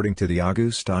 19 According to the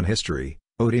Augustan history,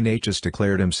 Odenatus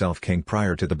declared himself king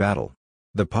prior to the battle.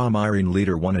 The Palmyrene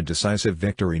leader won a decisive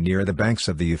victory near the banks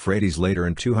of the Euphrates later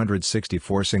in 260,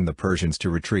 forcing the Persians to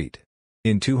retreat.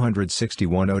 In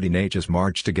 261 Odenatus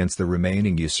marched against the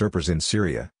remaining usurpers in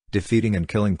Syria, defeating and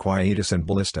killing Quietus and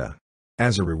Ballista.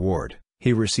 As a reward,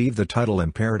 he received the title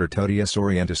Imperator Totius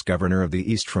Orientis, governor of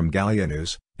the east from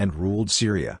Gallienus, and ruled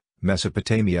Syria,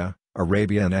 Mesopotamia,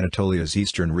 Arabia and Anatolia's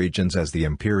eastern regions as the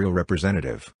imperial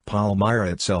representative.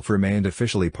 Palmyra itself remained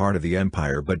officially part of the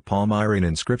empire, but Palmyrene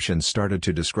inscriptions started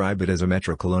to describe it as a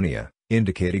metrocolonia,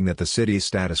 indicating that the city's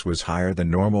status was higher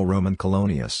than normal Roman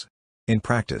colonias. In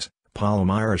practice,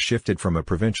 Palmyra shifted from a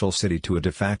provincial city to a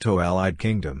de facto allied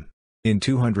kingdom. In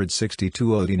 262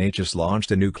 Odenatus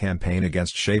launched a new campaign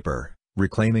against Shapur,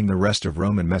 reclaiming the rest of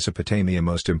Roman Mesopotamia,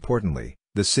 most importantly,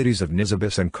 the cities of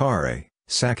Nisibis and Kare,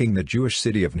 sacking the Jewish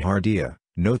city of Nehardea,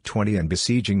 note 20, and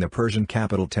besieging the Persian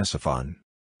capital Ctesiphon.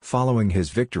 Following his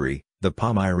victory, the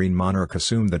Palmyrene monarch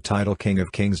assumed the title King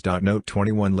of Kings. Note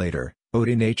 21 Later,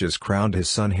 Odenatus crowned his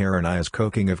son Haranai as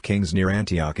co-king of kings near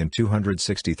Antioch in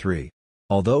 263.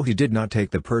 Although he did not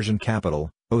take the Persian capital,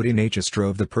 Odenatus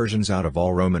drove the Persians out of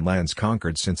all Roman lands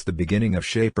conquered since the beginning of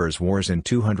Shapur's wars in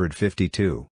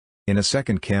 252. In a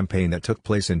second campaign that took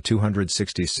place in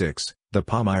 266, the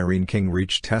Palmyrene king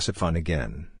reached Ctesiphon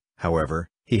again. However,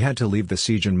 he had to leave the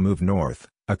siege and move north,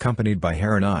 accompanied by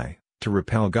Haranai, to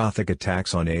repel Gothic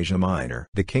attacks on Asia Minor.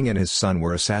 The king and his son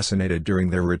were assassinated during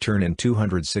their return in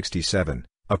 267,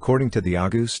 according to the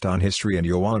Augustan history and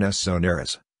Ioannes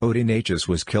Zonaras. Odenatus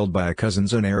was killed by a cousin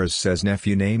Zonaras'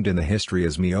 nephew named in the history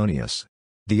as Meonius.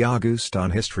 The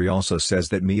Augustan history also says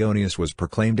that Meonius was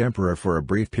proclaimed emperor for a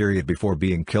brief period before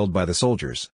being killed by the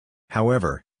soldiers.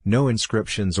 However, no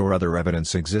inscriptions or other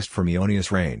evidence exist for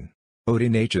Meonius' reign.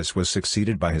 Odenatus was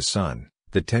succeeded by his son,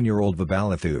 the 10-year-old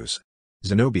Vabalithus.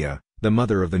 Zenobia, the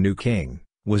mother of the new king,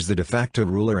 was the de facto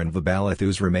ruler, and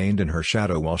Vabalithus remained in her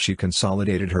shadow while she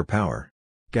consolidated her power.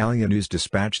 Gallienus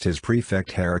dispatched his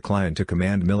prefect Heraclian to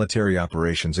command military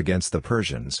operations against the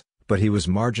Persians, but he was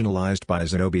marginalized by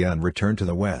Zenobia and returned to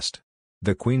the west.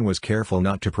 The queen was careful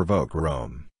not to provoke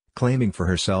Rome, claiming for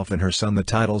herself and her son the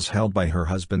titles held by her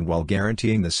husband while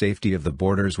guaranteeing the safety of the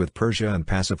borders with Persia and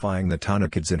pacifying the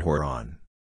Tanakids in Hauran.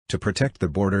 To protect the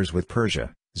borders with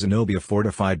Persia, Zenobia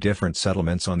fortified different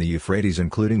settlements on the Euphrates,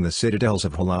 including the citadels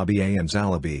of Halabiya and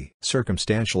Zalabi.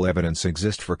 Circumstantial evidence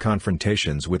exists for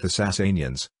confrontations with the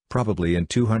Sasanians. Probably in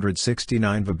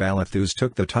 269 Vabalithus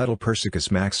took the title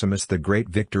Persicus Maximus the Great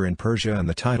Victor in Persia, and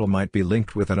the title might be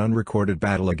linked with an unrecorded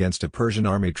battle against a Persian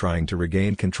army trying to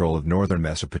regain control of northern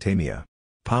Mesopotamia.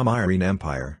 Palmyrene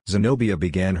Empire. Zenobia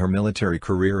began her military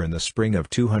career in the spring of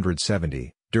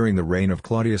 270, during the reign of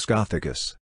Claudius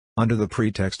Gothicus. Under the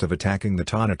pretext of attacking the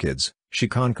Tanakids, she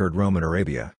conquered Roman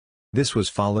Arabia. This was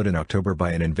followed in October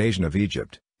by an invasion of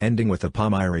Egypt, ending with a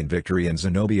Palmyrene victory and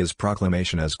Zenobia's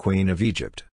proclamation as Queen of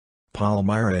Egypt.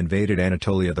 Palmyra invaded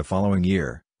Anatolia the following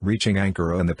year, reaching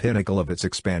Ankara and the pinnacle of its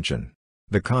expansion.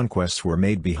 The conquests were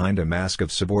made behind a mask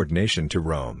of subordination to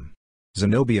Rome.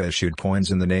 Zenobia issued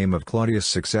coins in the name of Claudius'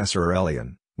 successor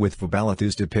Aurelian, with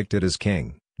Vabalithus depicted as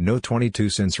king. Note 22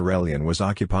 Since Aurelian was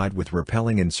occupied with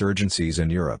repelling insurgencies in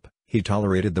Europe, he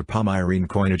tolerated the Palmyrene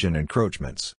coinage and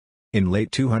encroachments. In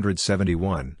late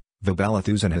 271,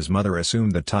 Vabalithus and his mother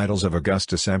assumed the titles of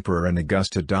Augustus Emperor and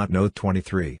Augusta. Note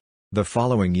 23. The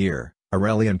following year,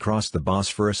 Aurelian crossed the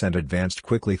Bosphorus and advanced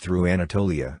quickly through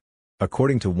Anatolia.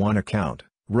 According to one account,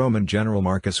 Roman general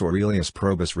Marcus Aurelius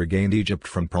Probus regained Egypt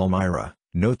from Palmyra.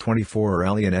 Note 24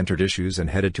 Aurelian entered Issus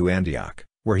and headed to Antioch,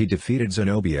 where he defeated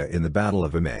Zenobia in the Battle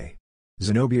of Emei.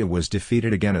 Zenobia was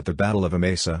defeated again at the Battle of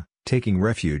Emesa, taking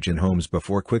refuge in Homs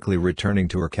before quickly returning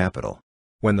to her capital.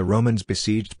 When the Romans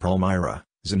besieged Palmyra,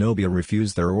 Zenobia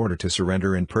refused their order to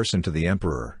surrender in person to the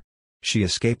emperor. She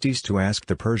escaped east to ask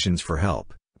the Persians for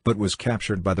help, but was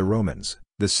captured by the Romans.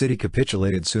 The city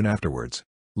capitulated soon afterwards.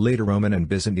 Later Roman and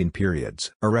Byzantine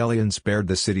periods. Aurelian spared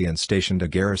the city and stationed a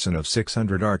garrison of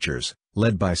 600 archers,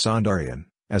 led by Sondarian,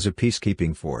 as a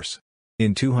peacekeeping force.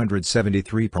 In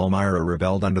 273 Palmyra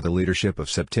rebelled under the leadership of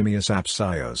Septimius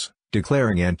Apsios,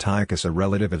 declaring Antiochus a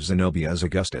relative of Zenobia as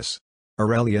Augustus.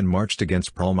 Aurelian marched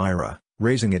against Palmyra,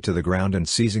 razing it to the ground and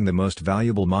seizing the most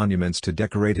valuable monuments to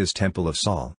decorate his Temple of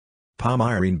Sol.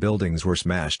 Palmyrene buildings were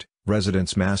smashed,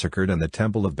 residents massacred and the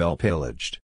Temple of Bel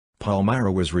pillaged.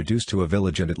 Palmyra was reduced to a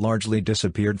village and it largely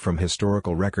disappeared from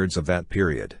historical records of that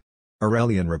period.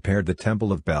 Aurelian repaired the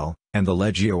Temple of Bel, and the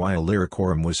Legio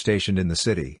Illyricum was stationed in the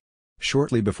city.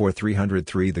 Shortly before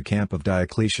 303 the camp of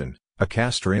Diocletian, a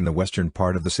castra in the western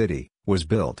part of the city, was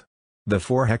built. The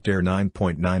 4-hectare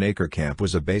 9.9-acre camp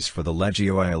was a base for the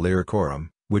Legio Illyricum,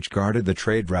 which guarded the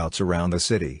trade routes around the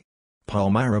city.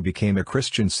 Palmyra became a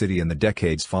Christian city in the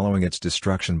decades following its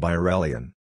destruction by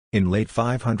Aurelian. In late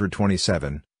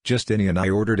 527, Justinian I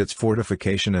ordered its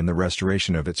fortification and the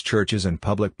restoration of its churches and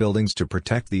public buildings to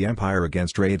protect the empire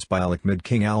against raids by Alchemid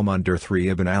king Almander III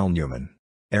ibn al-Numan.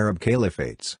 Arab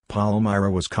Caliphates. Palmyra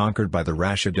was conquered by the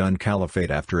Rashidun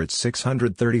Caliphate after its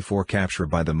 634 capture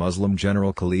by the Muslim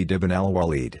general Khalid ibn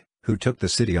al-Walid, who took the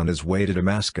city on his way to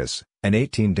Damascus, an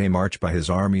 18-day march by his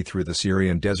army through the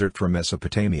Syrian desert from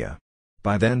Mesopotamia.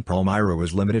 By then Palmyra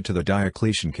was limited to the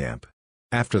Diocletian camp.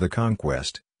 After the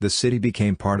conquest, the city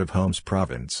became part of Homs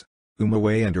province.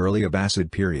 Umayyad and early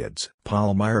Abbasid periods.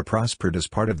 Palmyra prospered as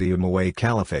part of the Umayyad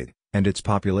Caliphate, and its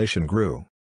population grew.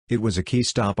 It was a key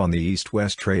stop on the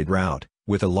east-west trade route,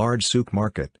 with a large souk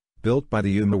market, built by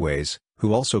the Umayyads,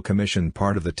 who also commissioned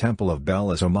part of the Temple of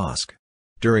Bel as a mosque.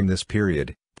 During this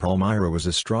period, Palmyra was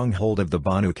a stronghold of the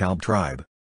Banu Kalb tribe.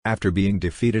 After being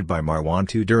defeated by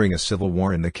Marwan II during a civil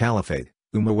war in the Caliphate,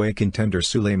 Umayyad contender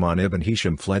Sulayman ibn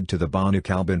Hisham fled to the Banu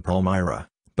Kalb in Palmyra,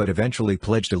 but eventually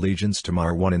pledged allegiance to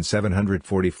Marwan in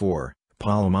 744.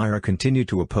 Palmyra continued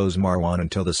to oppose Marwan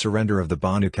until the surrender of the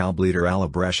Banu Kalb leader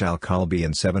al-Abrash al-Kalbi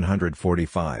in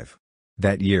 745.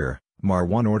 That year,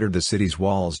 Marwan ordered the city's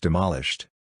walls demolished.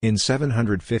 In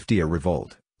 750 a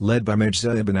revolt, led by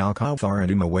Mijza ibn al-Kawthar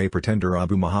and Umayyad pretender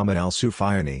Abu Muhammad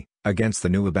al-Sufyani, against the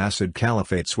new Abbasid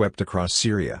Caliphate swept across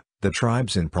Syria. The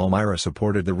tribes in Palmyra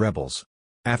supported the rebels.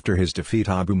 After his defeat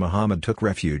Abu Muhammad took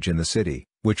refuge in the city,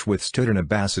 which withstood an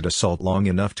Abbasid assault long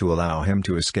enough to allow him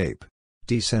to escape.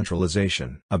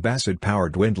 Decentralization. Abbasid power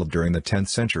dwindled during the 10th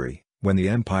century, when the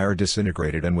empire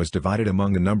disintegrated and was divided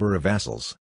among a number of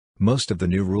vassals. Most of the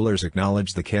new rulers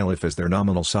acknowledged the caliph as their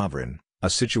nominal sovereign, a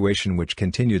situation which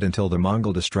continued until the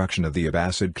Mongol destruction of the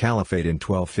Abbasid Caliphate in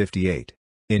 1258.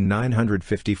 In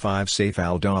 955 Saif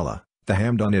al-Dawla, the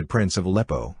Hamdanid prince of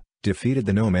Aleppo, defeated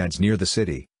the nomads near the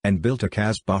city, and built a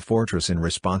Kasbah fortress in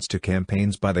response to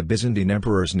campaigns by the Byzantine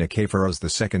emperors Nikephoros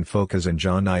II Phocas and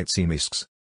John Tzimiskes.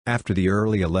 After the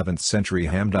early 11th century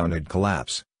Hamdanid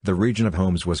collapse, the region of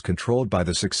Homs was controlled by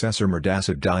the successor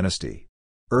Murdasid dynasty.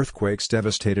 Earthquakes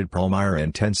devastated Palmyra in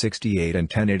 1068 and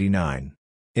 1089.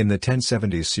 In the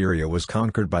 1070s Syria was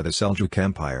conquered by the Seljuk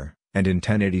Empire, and in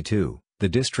 1082, the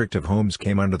district of Homs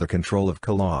came under the control of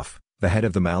Khalaf, the head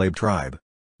of the Malib tribe.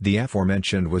 The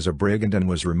aforementioned was a brigand and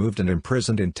was removed and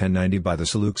imprisoned in 1090 by the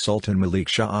Seljuk Sultan Malik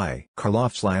Shah I.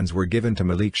 Khalaf's lands were given to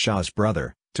Malik Shah's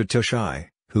brother, Tutush I,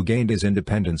 who gained his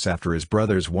independence after his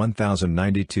brother's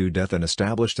 1092 death and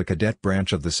established a cadet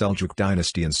branch of the Seljuk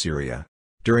dynasty in Syria.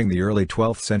 During the early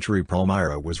 12th century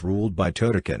Palmyra was ruled by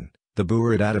Totokan, the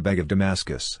Burid Atabeg of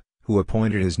Damascus, who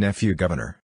appointed his nephew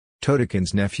governor.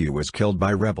 Totokan's nephew was killed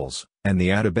by rebels, and the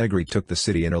Atabegri took the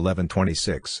city in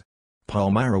 1126.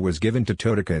 Palmyra was given to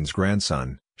Totokan's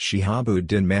grandson,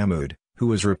 Shihabuddin Mahmud, who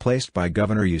was replaced by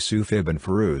Governor Yusuf ibn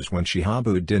Firuz when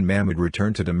Shihabuddin Mahmud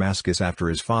returned to Damascus after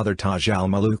his father Taj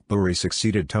al-Muluk Buri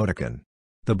succeeded Totokan.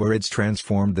 The Burids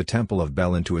transformed the Temple of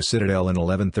Bel into a citadel in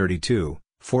 1132,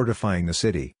 fortifying the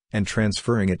city, and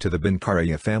transferring it to the Bin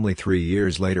Kharaya family 3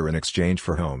 years later in exchange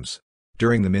for homes.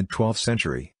 During the mid-12th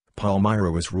century,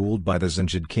 Palmyra was ruled by the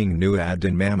Zenjid king Nu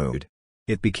ad-Din Mahmud.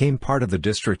 It became part of the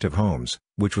district of Homs,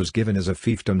 which was given as a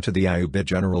fiefdom to the Ayyubid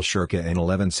general Shirkuh in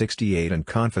 1168 and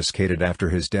confiscated after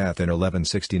his death in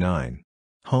 1169.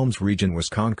 Homs region was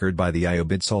conquered by the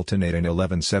Ayyubid Sultanate in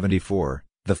 1174.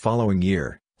 The following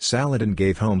year, Saladin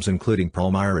gave Homs including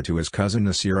Palmyra to his cousin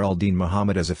Nasir al-Din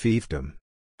Muhammad as a fiefdom.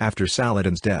 After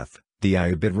Saladin's death, the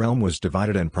Ayyubid realm was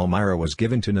divided and Palmyra was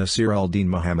given to Nasir al-Din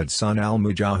Muhammad's son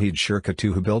al-Mujahid Shirkuh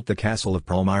II, who built the castle of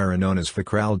Palmyra known as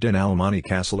Fakhr al-Din al-Mani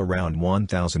Castle around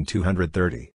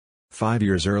 1230. 5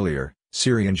 years earlier,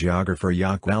 Syrian geographer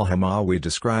Yaqub al-Hamawi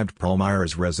described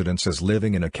Palmyra's residents as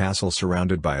living in a castle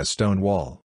surrounded by a stone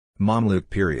wall. Mamluk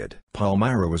period.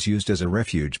 Palmyra was used as a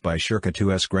refuge by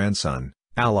Shirkuh's grandson,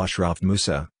 al-Ashraf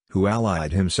Musa, who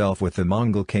allied himself with the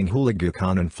Mongol king Hulagu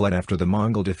Khan and fled after the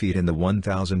Mongol defeat in the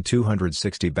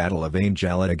 1260 Battle of Ain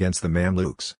Jalut against the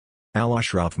Mamluks.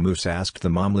 Al-Ashraf Musa asked the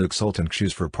Mamluk Sultan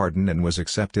Qutuz for pardon and was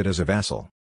accepted as a vassal.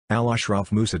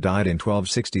 Al-Ashraf Musa died in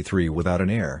 1263 without an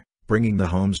heir, bringing the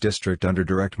Homs district under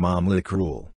direct Mamluk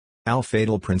rule.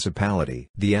 Al-Fadl Principality.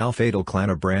 The Al-Fadl clan,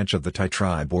 a branch of the Tai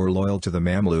tribe, were loyal to the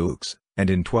Mamluks, and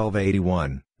in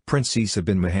 1281, Prince Isa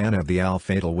bin Mahana of the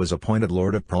Al-Fadl was appointed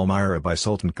Lord of Palmyra by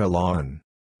Sultan Kalahan.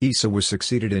 Isa was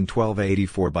succeeded in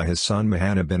 1284 by his son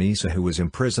Mahana bin Isa, who was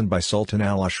imprisoned by Sultan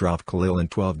al-Ashraf Khalil in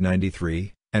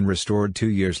 1293, and restored 2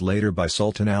 years later by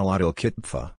Sultan al-Adil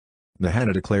Kitfa.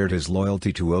 Mahana declared his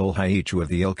loyalty to ul-Haichu of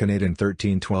the Ilkhanate in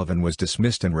 1312 and was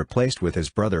dismissed and replaced with his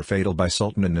brother Fadl by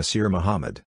Sultan an-Nasir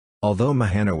Muhammad. Although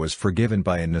Mahana was forgiven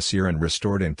by an-Nasir and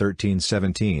restored in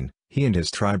 1317, he and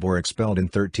his tribe were expelled in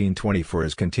 1320 for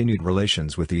his continued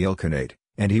relations with the Ilkhanate,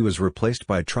 and he was replaced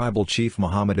by tribal chief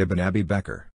Muhammad ibn Abi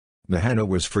Bakr. Mahana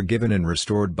was forgiven and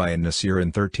restored by an-Nasir in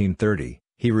 1330.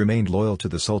 He remained loyal to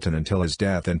the Sultan until his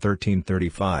death in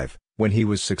 1335, when he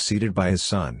was succeeded by his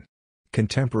son.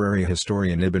 Contemporary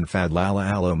historian Ibn Fadlallah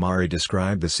al-Omari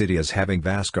described the city as having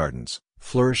vast gardens,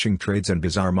 flourishing trades and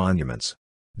bizarre monuments.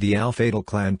 The Al-Fadl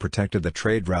clan protected the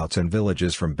trade routes and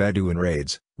villages from Bedouin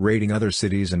raids, raiding other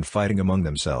cities and fighting among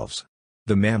themselves.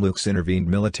 The Mamluks intervened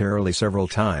militarily several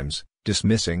times,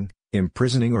 dismissing,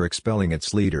 imprisoning or expelling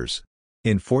its leaders.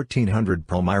 In 1400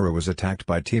 Palmyra was attacked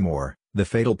by Timur. The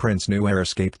Fadl prince Nuair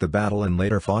escaped the battle and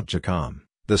later fought Jakam,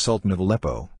 the Sultan of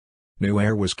Aleppo.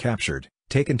 Nuair was captured,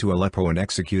 taken to Aleppo and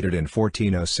executed in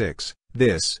 1406.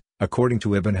 This, according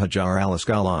to Ibn Hajar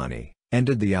al-Asqalani,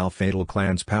 ended the Al-Fadl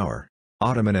clan's power.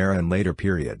 Ottoman era and later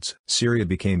periods. Syria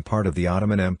became part of the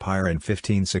Ottoman Empire in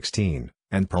 1516,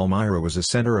 and Palmyra was a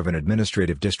center of an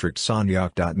administrative district.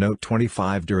 Sanyak. Note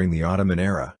 25. During the Ottoman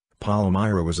era,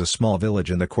 Palmyra was a small village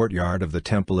in the courtyard of the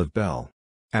Temple of Bel.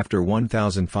 After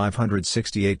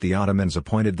 1568 the Ottomans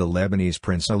appointed the Lebanese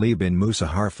prince Ali bin Musa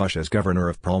Harfush as governor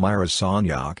of Palmyra's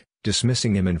Sanyak,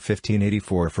 dismissing him in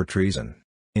 1584 for treason.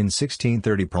 In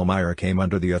 1630 Palmyra came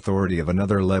under the authority of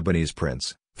another Lebanese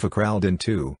prince, Fakhr al-Din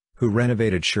II, who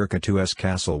renovated Shirkuh's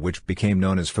castle, which became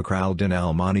known as Fakhr al-Din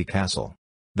al-Mani Castle.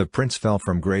 The prince fell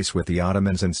from grace with the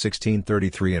Ottomans in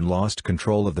 1633 and lost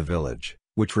control of the village,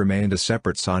 which remained a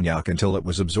separate Sanyak until it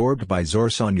was absorbed by Zor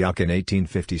Sanyak in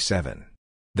 1857.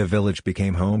 The village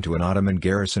became home to an Ottoman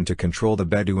garrison to control the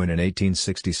Bedouin in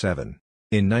 1867.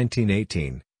 In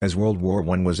 1918, as World War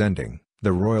I was ending,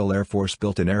 the Royal Air Force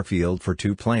built an airfield for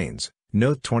 2 planes.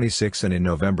 Note 26. And in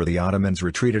November the Ottomans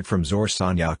retreated from Zor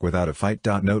Sanyak without a fight.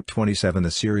 Note 27.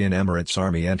 The Syrian Emirates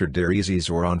army entered Deir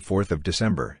ez-Zor on 4th of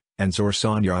December, and Zor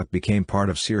Sanyak became part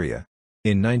of Syria.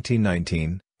 In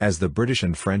 1919, as the British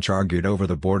and French argued over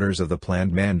the borders of the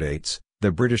planned mandates,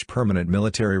 the British permanent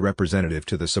military representative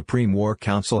to the Supreme War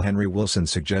Council Henry Wilson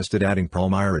suggested adding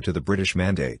Palmyra to the British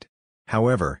mandate.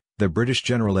 However, the British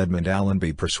General Edmund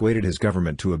Allenby persuaded his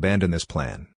government to abandon this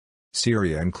plan.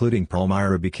 Syria, including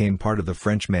Palmyra, became part of the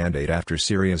French mandate after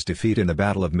Syria's defeat in the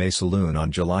Battle of Maysalun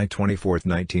on July 24,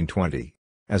 1920.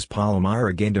 As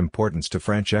Palmyra gained importance to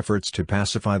French efforts to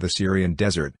pacify the Syrian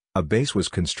desert, a base was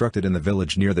constructed in the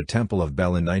village near the Temple of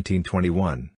Bel in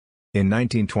 1921. In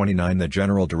 1929 the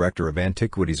General Director of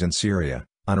Antiquities in Syria,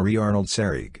 Henri Arnold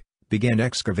Serrig, began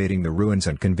excavating the ruins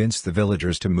and convinced the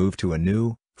villagers to move to a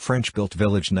new, French-built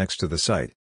village next to the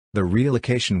site. The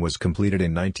relocation was completed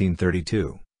in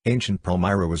 1932. Ancient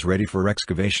Palmyra was ready for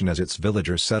excavation as its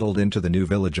villagers settled into the new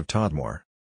village of Tadmor.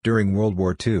 During World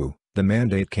War II, the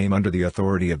mandate came under the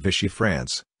authority of Vichy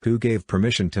France, who gave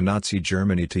permission to Nazi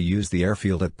Germany to use the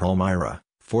airfield at Palmyra.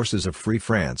 Forces of Free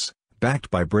France,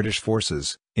 backed by British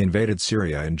forces, invaded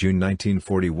Syria in June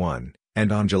 1941,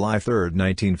 and on July 3,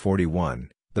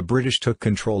 1941, the British took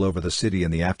control over the city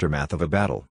in the aftermath of a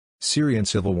battle. Syrian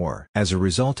Civil War. As a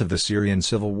result of the Syrian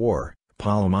Civil War,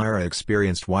 Palmyra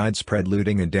experienced widespread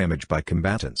looting and damage by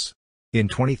combatants. In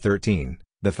 2013,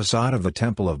 the facade of the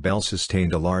Temple of Bel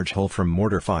sustained a large hole from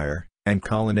mortar fire, and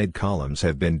colonnade columns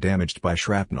have been damaged by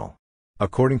shrapnel.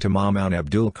 According to Mahmoud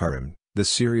Abdul Karim, the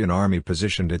Syrian army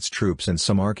positioned its troops in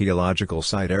some archaeological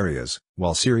site areas,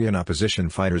 while Syrian opposition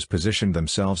fighters positioned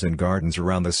themselves in gardens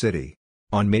around the city.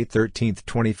 On May 13,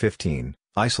 2015,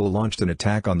 ISIL launched an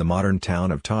attack on the modern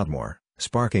town of Tadmor,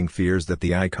 sparking fears that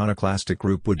the iconoclastic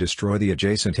group would destroy the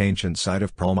adjacent ancient site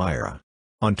of Palmyra.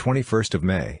 On 21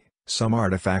 May, some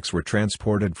artifacts were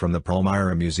transported from the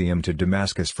Palmyra Museum to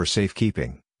Damascus for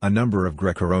safekeeping. A number of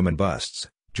Greco-Roman busts,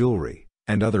 jewelry,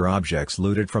 and other objects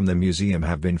looted from the museum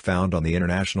have been found on the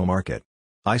international market.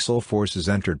 ISIL forces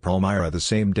entered Palmyra the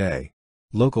same day.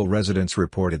 Local residents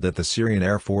reported that the Syrian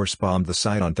Air Force bombed the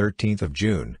site on 13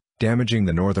 June, damaging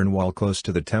the northern wall close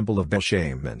to the Temple of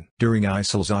Bethshaman. During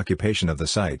ISIL's occupation of the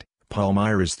site,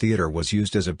 Palmyra's theater was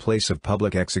used as a place of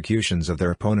public executions of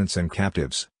their opponents and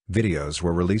captives. Videos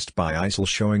were released by ISIL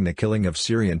showing the killing of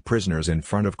Syrian prisoners in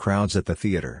front of crowds at the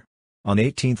theater. On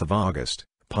 18 August,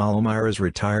 Palmyra's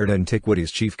retired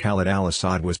antiquities chief Khalid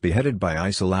al-Assad was beheaded by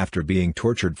ISIL after being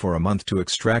tortured for a month to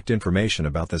extract information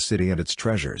about the city and its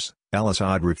treasures.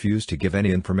 Al-Assad refused to give any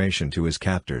information to his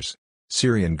captors.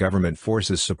 Syrian government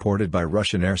forces supported by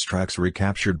Russian airstrikes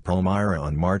recaptured Palmyra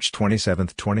on March 27,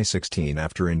 2016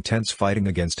 after intense fighting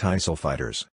against ISIL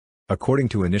fighters. According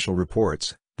to initial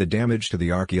reports, the damage to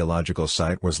the archaeological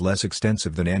site was less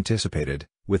extensive than anticipated,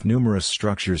 with numerous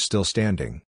structures still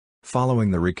standing. Following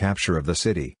the recapture of the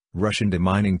city, Russian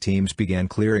demining teams began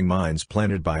clearing mines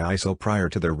planted by ISIL prior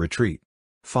to their retreat.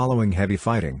 Following heavy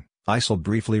fighting, ISIL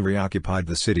briefly reoccupied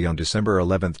the city on December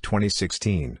 11,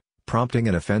 2016, prompting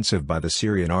an offensive by the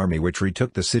Syrian army which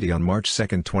retook the city on March 2,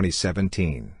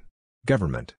 2017.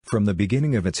 Government. From the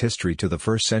beginning of its history to the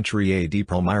 1st century AD,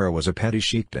 Palmyra was a petty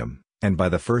sheikdom, and by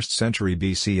the 1st century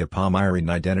BC a Palmyran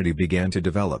identity began to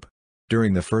develop.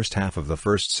 During the first half of the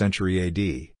 1st century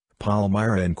AD,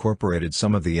 Palmyra incorporated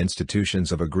some of the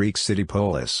institutions of a Greek city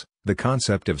polis. The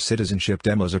concept of citizenship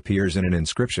demos appears in an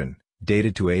inscription,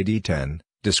 dated to AD 10,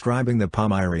 describing the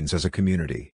Palmyrans as a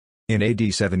community. In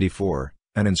AD 74,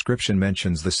 an inscription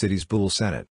mentions the city's bull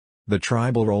senate. The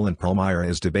tribal role in Palmyra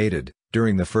is debated.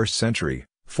 During the 1st century,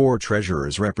 4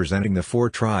 treasurers representing the 4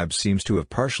 tribes seems to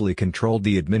have partially controlled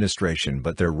the administration,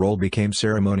 but their role became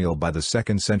ceremonial by the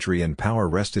 2nd century and power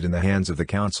rested in the hands of the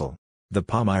council. The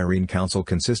Palmyran council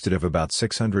consisted of about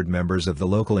 600 members of the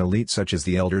local elite such as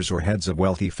the elders or heads of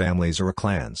wealthy families or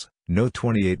clans, Note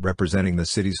 28 representing the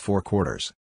city's 4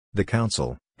 quarters. The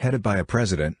council, headed by a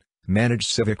president, managed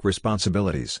civic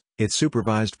responsibilities. It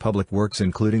supervised public works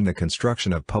including the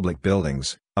construction of public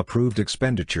buildings, approved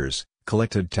expenditures,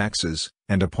 collected taxes,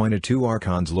 and appointed 2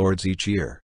 archons lords each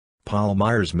year.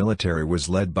 Palmyra's military was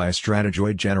led by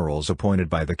strategoid generals appointed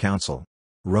by the council.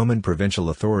 Roman provincial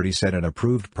authority set and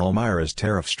approved Palmyra's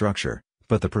tariff structure,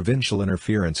 but the provincial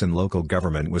interference in local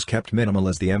government was kept minimal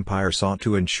as the empire sought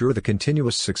to ensure the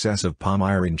continuous success of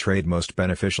Palmyran trade most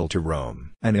beneficial to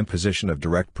Rome. An imposition of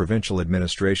direct provincial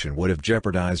administration would have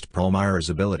jeopardized Palmyra's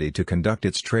ability to conduct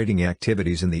its trading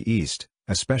activities in the east,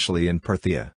 especially in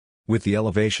Parthia. With the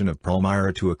elevation of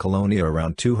Palmyra to a colonia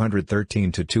around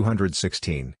 213 to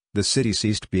 216, the city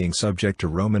ceased being subject to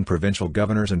Roman provincial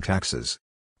governors and taxes.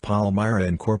 Palmyra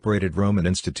incorporated Roman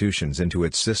institutions into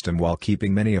its system while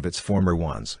keeping many of its former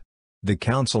ones. The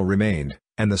council remained,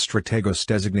 and the strategos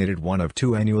designated one of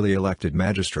 2 annually elected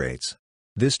magistrates.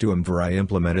 This duumvirate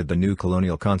implemented the new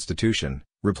colonial constitution,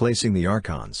 replacing the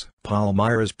archons.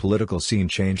 Palmyra's political scene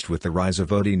changed with the rise of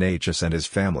Odenathus and his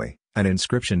family. An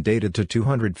inscription dated to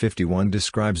 251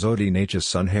 describes Odenathus'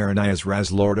 son Heronias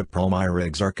as Lord of Palmyra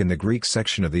Exarch in the Greek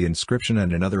section of the inscription,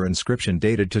 and another inscription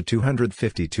dated to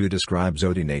 252 describes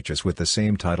Odenathus with the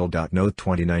same title. Note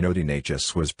 29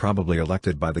 Odenathus was probably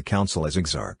elected by the council as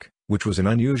Exarch, which was an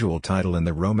unusual title in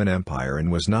the Roman Empire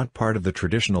and was not part of the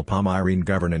traditional Palmyrene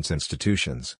governance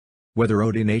institutions. Whether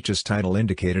Odenathus' title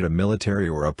indicated a military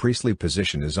or a priestly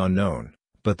position is unknown,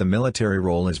 but the military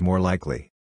role is more likely.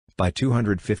 By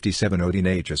 257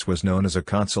 Odenathus was known as a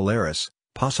consularis,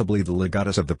 possibly the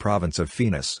legatus of the province of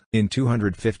Phoenix. In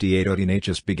 258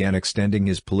 Odenathus began extending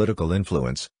his political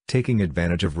influence, taking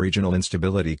advantage of regional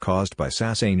instability caused by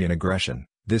Sasanian aggression.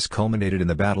 This culminated in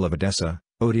the Battle of Edessa,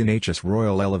 Odenathus'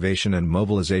 royal elevation and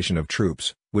mobilization of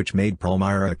troops, which made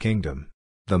Palmyra a kingdom.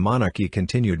 The monarchy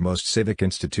continued most civic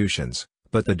institutions,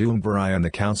 but the duumvirate and the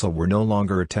council were no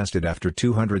longer attested after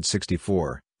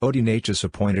 264. Odenathus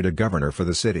appointed a governor for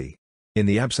the city. In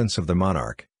the absence of the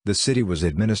monarch, the city was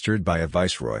administered by a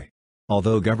viceroy.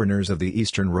 Although governors of the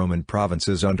eastern Roman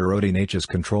provinces under Odenathus'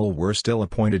 control were still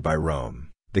appointed by Rome,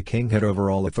 the king had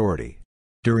overall authority.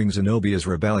 During Zenobia's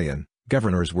rebellion,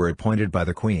 governors were appointed by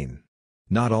the queen.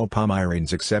 Not all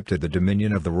Palmyrans accepted the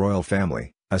dominion of the royal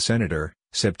family. A senator,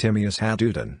 Septimius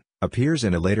Hattuton, appears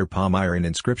in a later Palmyran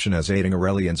inscription as aiding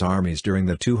Aurelian's armies during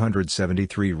the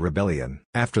 273 rebellion.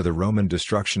 After the Roman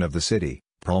destruction of the city,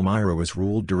 Palmyra was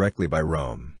ruled directly by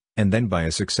Rome, and then by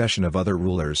a succession of other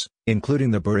rulers, including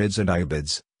the Burids and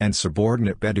Ayyubids, and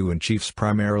subordinate Bedouin chiefs,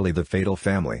 primarily the Fatal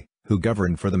family, who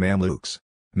governed for the Mamluks.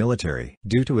 Military.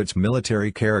 Due to its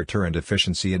military character and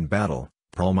efficiency in battle,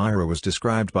 Palmyra was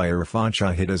described by Irfan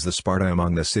Shahid as the Sparta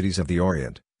among the cities of the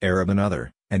Orient, Arab and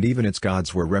other, and even its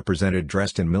gods were represented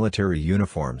dressed in military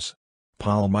uniforms.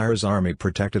 Palmyra's army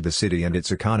protected the city and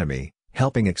its economy,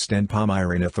 helping extend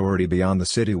Palmyran authority beyond the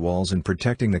city walls and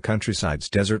protecting the countryside's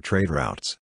desert trade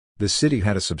routes. The city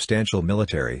had a substantial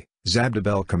military.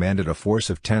 Zabdabel commanded a force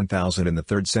of 10,000 in the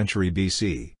 3rd century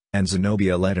BC, and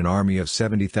Zenobia led an army of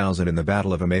 70,000 in the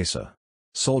Battle of Amasa.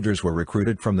 Soldiers were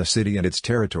recruited from the city and its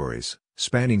territories,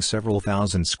 spanning several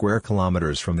thousand square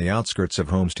kilometers from the outskirts of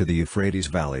Homs to the Euphrates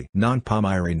Valley.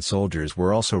 Non-Palmyran soldiers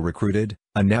were also recruited.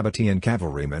 A Nabatean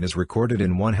cavalryman is recorded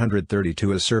in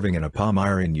 132 as serving in a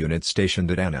Palmyran unit stationed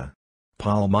at Anna.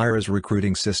 Palmyra's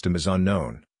recruiting system is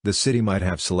unknown. The city might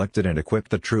have selected and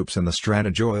equipped the troops, and the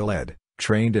strategoi led,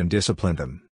 trained and disciplined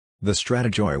them. The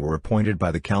strategoi were appointed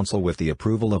by the council with the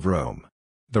approval of Rome.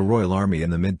 The royal army in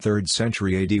the mid-3rd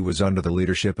century AD was under the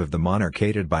leadership of the monarch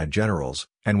aided by generals,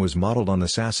 and was modeled on the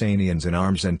Sasanians in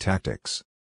arms and tactics.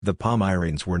 The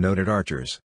Palmyrans were noted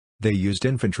archers. They used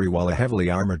infantry while a heavily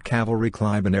armored cavalry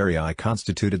Clibanarii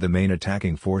constituted the main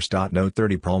attacking force. Note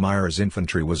 30 Palmyra's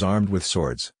infantry was armed with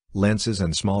swords, lances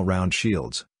and small round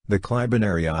shields. The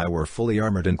Clibanarii were fully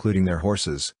armored including their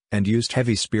horses, and used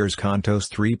heavy spears Contos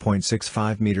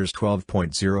 3.65 meters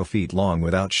 12.0 feet long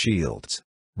without shields.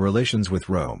 Relations with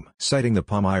Rome. Citing the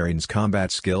Palmyrans'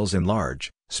 combat skills in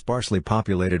large, sparsely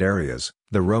populated areas,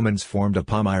 the Romans formed a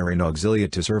Palmyran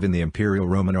auxiliate to serve in the Imperial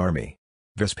Roman army.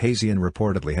 Vespasian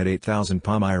reportedly had 8,000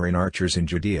 Palmyran archers in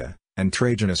Judea, and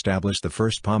Trajan established the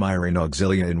first Palmyran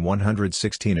auxilia in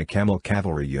 116, a camel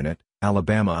cavalry unit,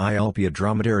 Alabama Ilpia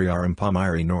Dromedariarum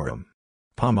Palmyranorum.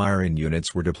 Palmyran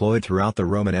units were deployed throughout the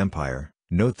Roman Empire,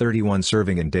 No 31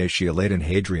 serving in Dacia late in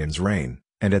Hadrian's reign,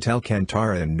 and at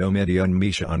Alcantara and Numidium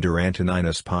Maesia under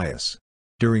Antoninus Pius.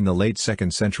 During the late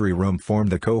 2nd century Rome formed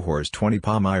the cohors 20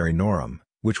 Palmyranorum,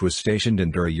 which was stationed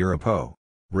in Dura Europo.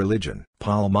 Religion.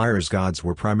 Palmyra's gods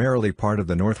were primarily part of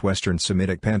the northwestern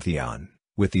Semitic pantheon,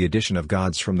 with the addition of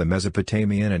gods from the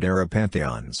Mesopotamian and Arab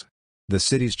pantheons. The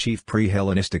city's chief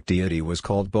pre-Hellenistic deity was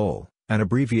called Bol, an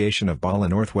abbreviation of Baal, a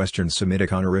northwestern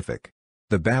Semitic honorific.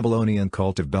 The Babylonian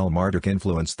cult of Bel-Marduk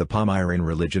influenced the Palmyran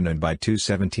religion, and by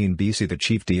 217 BC the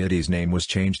chief deity's name was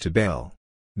changed to Bel.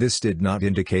 This did not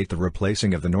indicate the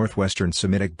replacing of the northwestern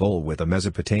Semitic Bol with a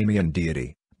Mesopotamian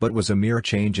deity, but was a mere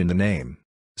change in the name.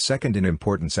 Second in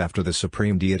importance after the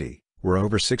supreme deity, were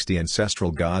over 60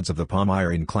 ancestral gods of the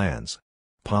Palmyran clans.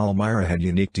 Palmyra had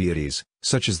unique deities,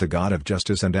 such as the god of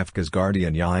justice and Efka's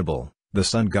guardian Yaibel, the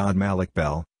sun god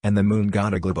Malakbel, and the moon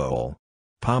god Aglabol.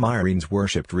 Palmyrans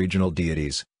worshipped regional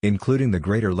deities, including the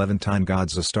greater Levantine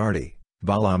gods Astarte,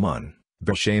 Baal-Amun,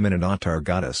 Beshaman and Attar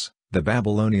goddess, the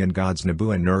Babylonian gods Nabu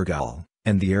and Nergal,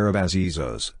 and the Arab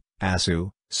Azizos,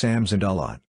 Asu, Sams and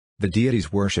Alat. The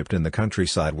deities worshipped in the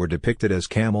countryside were depicted as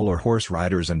camel or horse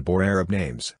riders and bore Arab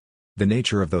names. The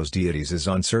nature of those deities is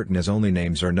uncertain as only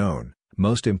names are known,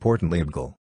 most importantly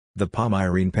Abgal. The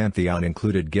Palmyran pantheon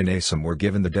included Ginnasim were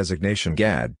given the designation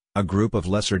Gad, a group of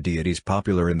lesser deities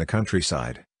popular in the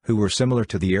countryside, who were similar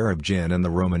to the Arab jinn and the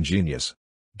Roman genius.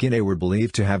 Ginnae were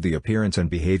believed to have the appearance and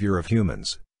behavior of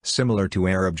humans, similar to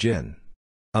Arab jinn.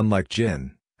 Unlike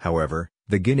jinn, however,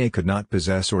 the Ginnae could not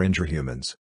possess or injure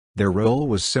humans. Their role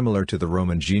was similar to the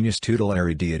Roman genius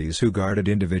tutelary deities who guarded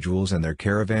individuals and their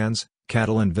caravans,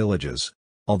 cattle and villages.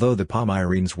 Although the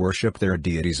Palmyrans worshipped their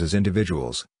deities as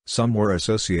individuals, some were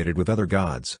associated with other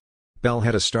gods. Bel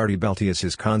had Astarte Belti as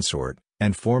his consort,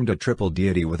 and formed a triple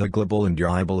deity with Aglabol and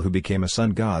Yaibel, who became a sun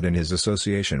god in his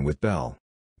association with Bel.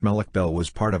 Malakbel was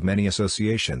part of many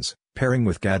associations, pairing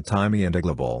with Gad Taimi and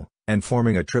Aglabol, and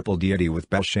forming a triple deity with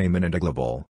Beshaman and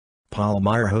Aglabol.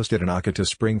 Palmyra hosted an Akata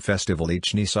spring festival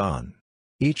each Nisan.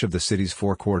 Each of the city's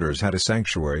 4 quarters had a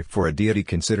sanctuary for a deity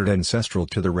considered ancestral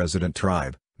to the resident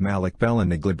tribe. Malakbel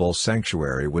and Aglabol's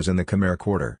sanctuary was in the Khmer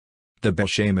quarter. The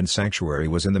Beshaman sanctuary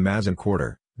was in the Mazan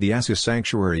quarter, the Asu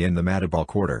sanctuary in the Madabal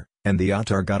quarter, and the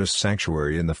Attar goddess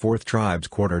sanctuary in the 4th tribe's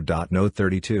quarter. Note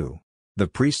 32. The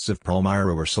priests of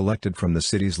Palmyra were selected from the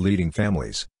city's leading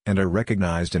families, and are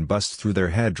recognized in busts through their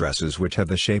headdresses, which have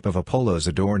the shape of Apollos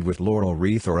adorned with laurel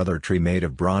wreath or other tree made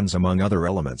of bronze, among other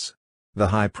elements. The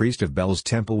high priest of Bel's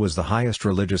temple was the highest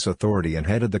religious authority and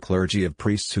headed the clergy of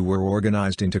priests, who were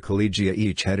organized into collegia,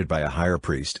 each headed by a higher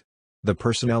priest. The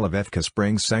personnel of Efka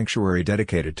Springs sanctuary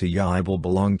dedicated to Yaibel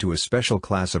belonged to a special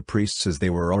class of priests, as they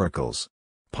were oracles.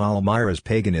 Palmyra's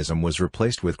paganism was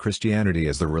replaced with Christianity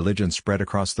as the religion spread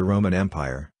across the Roman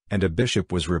Empire, and a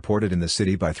bishop was reported in the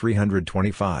city by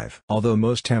 325. Although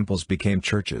most temples became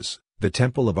churches, the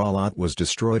temple of Alat was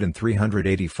destroyed in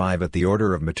 385 at the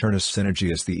order of Maternus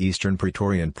Synergius, the Eastern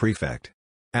Praetorian prefect.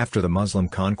 After the Muslim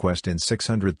conquest in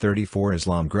 634,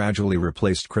 Islam gradually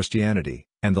replaced Christianity,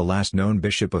 and the last known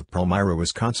bishop of Palmyra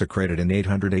was consecrated in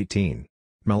 818.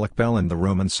 Melek-Bel and the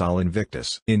Roman Sol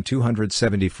Invictus. In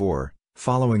 274,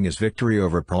 following his victory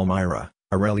over Palmyra,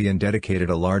 Aurelian dedicated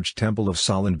a large temple of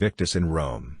Sol Invictus in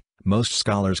Rome. Most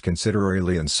scholars consider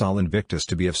Aurelian's Sol Invictus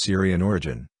to be of Syrian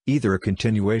origin, either a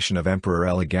continuation of Emperor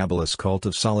Elagabalus' cult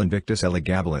of Sol Invictus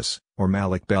Elagabalus, or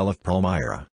Melek-Bel of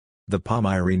Palmyra. The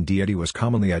Palmyrene deity was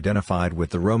commonly identified with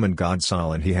the Roman god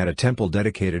Sol, and he had a temple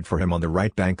dedicated for him on the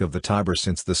right bank of the Tiber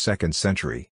since the 2nd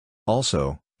century.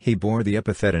 Also, he bore the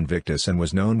epithet Invictus and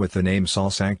was known with the name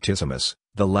Sol Sanctissimus.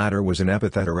 The latter was an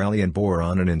epithet Aurelian bore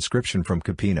on an inscription from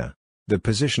Capena. The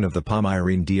position of the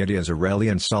Palmyrene deity as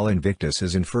Aurelian Sol Invictus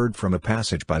is inferred from a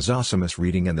passage by Zosimus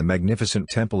reading, "In the magnificent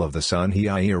temple of the sun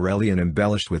i.e. Aurelian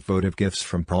embellished with votive gifts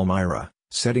from Palmyra,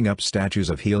 setting up statues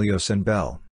of Helios and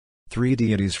Bel." 3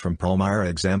 deities from Palmyra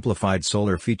exemplified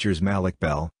solar features: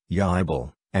 Melek-Bel,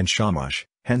 Yaibel, and Shamash,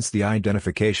 hence the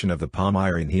identification of the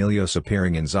Palmyrene Helios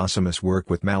appearing in Zosimus' work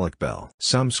with Melek-Bel.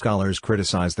 Some scholars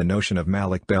criticize the notion of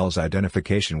Melek-Bel's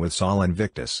identification with Sol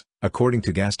Invictus. According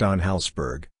to Gaston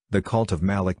Halsberg, the cult of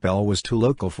Melek-Bel was too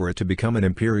local for it to become an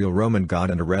imperial Roman god,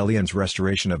 and Aurelian's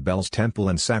restoration of Bel's temple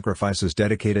and sacrifices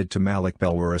dedicated to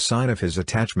Melek-Bel were a sign of his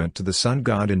attachment to the sun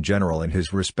god in general and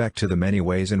his respect to the many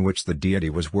ways in which the deity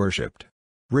was worshipped.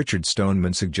 Richard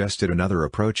Stoneman suggested another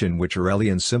approach in which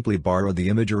Aurelian simply borrowed the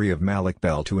imagery of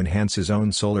Melek-Bel to enhance his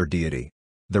own solar deity.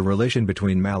 The relation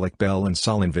between Melek-Bel and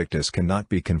Sol Invictus cannot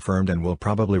be confirmed and will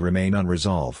probably remain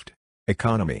unresolved.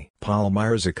 Economy.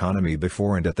 Palmyra's economy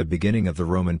before and at the beginning of the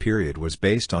Roman period was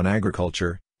based on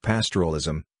agriculture,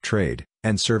 pastoralism, trade,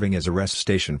 and serving as a rest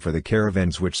station for the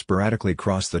caravans which sporadically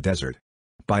crossed the desert.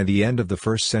 By the end of the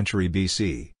 1st century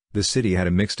BC, the city had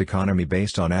a mixed economy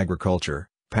based on agriculture,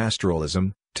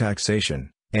 pastoralism,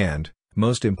 taxation, and,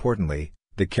 most importantly,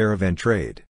 the caravan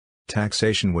trade.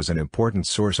 Taxation was an important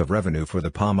source of revenue for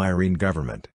the Palmyrene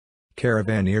government.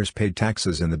 Caravaneers paid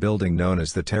taxes in the building known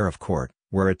as the Tariff Court,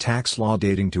 where a tax law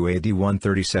dating to AD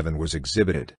 137 was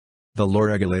exhibited. The law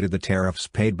regulated the tariffs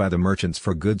paid by the merchants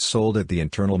for goods sold at the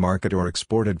internal market or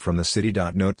exported from the city.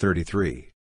 Note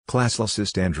 33.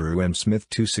 Classicist Andrew M. Smith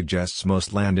II suggests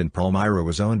most land in Palmyra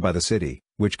was owned by the city,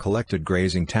 which collected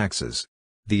grazing taxes.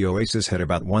 The oasis had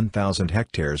about 1,000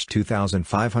 hectares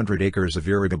 2,500 acres of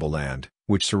irrigable land,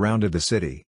 which surrounded the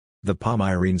city. The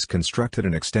Palmyrenes constructed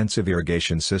an extensive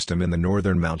irrigation system in the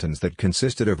northern mountains that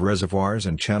consisted of reservoirs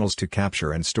and channels to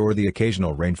capture and store the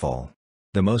occasional rainfall.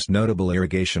 The most notable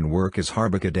irrigation work is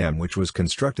Harbica Dam, which was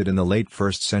constructed in the late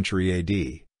 1st century AD.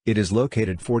 It is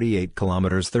located 48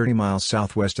 kilometers 30 miles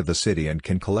southwest of the city and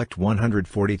can collect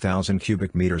 140,000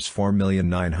 cubic meters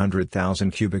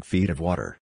 4,900,000 cubic feet of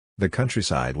water. The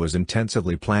countryside was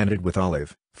intensively planted with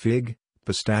olive, fig,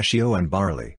 pistachio and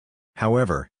barley.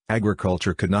 However,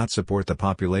 agriculture could not support the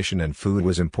population and food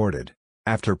was imported.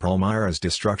 After Palmyra's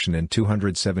destruction in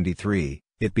 273,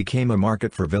 it became a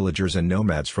market for villagers and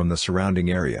nomads from the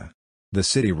surrounding area. The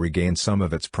city regained some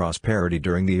of its prosperity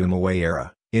during the Umayyad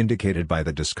era, indicated by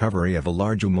the discovery of a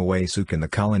large Umayyad souk in the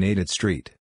colonnaded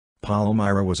street.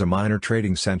 Palmyra was a minor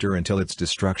trading center until its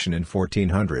destruction in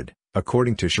 1400.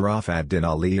 According to Sharaf ad-Din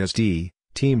Ali Yazdi,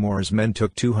 Timur's men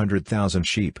took 200,000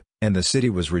 sheep, and the city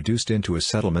was reduced into a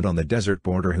settlement on the desert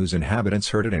border whose inhabitants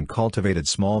herded and cultivated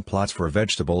small plots for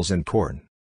vegetables and corn.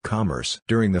 Commerce.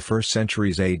 During the 1st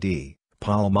centuries AD,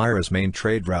 Palmyra's main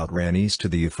trade route ran east to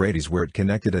the Euphrates, where it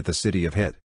connected at the city of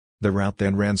Hit. The route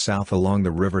then ran south along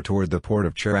the river toward the port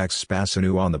of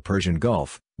Charax-Spasinu on the Persian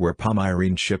Gulf, where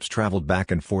Palmyrene ships traveled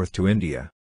back and forth to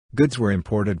India. Goods were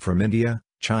imported from India,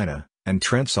 China, and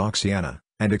Transoxiana,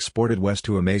 and exported west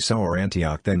to Emesa or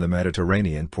Antioch, then the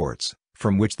Mediterranean ports,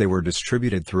 from which they were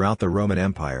distributed throughout the Roman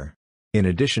Empire. In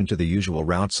addition to the usual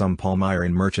route, some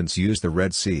Palmyrene merchants used the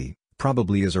Red Sea,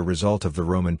 probably as a result of the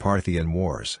Roman-Parthian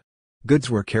wars. Goods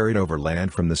were carried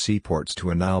overland from the seaports to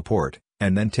a Nile port,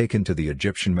 and then taken to the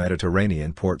Egyptian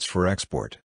Mediterranean ports for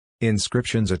export.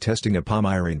 Inscriptions attesting a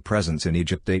Palmyrene presence in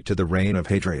Egypt date to the reign of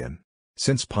Hadrian.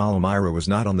 Since Palmyra was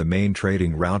not on the main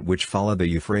trading route which followed the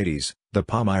Euphrates, the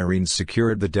Palmyrenes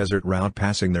secured the desert route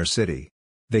passing their city.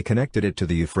 They connected it to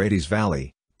the Euphrates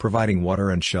Valley, providing water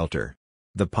and shelter.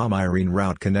 The Palmyrene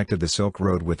route connected the Silk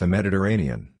Road with the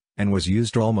Mediterranean, and was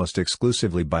used almost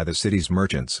exclusively by the city's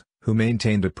merchants, who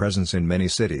maintained a presence in many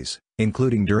cities,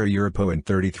 including Dura Europo in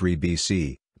 33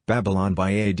 BC, Babylon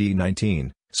by AD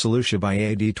 19, Seleucia by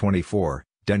AD 24,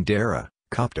 Dendera,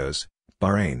 Coptos,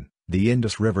 Bahrain, the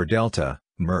Indus River Delta,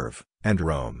 Merv, and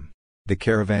Rome. The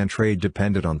caravan trade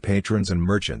depended on patrons and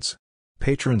merchants.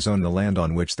 Patrons owned the land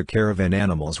on which the caravan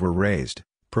animals were raised,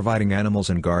 providing animals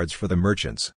and guards for the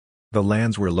merchants. The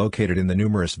lands were located in the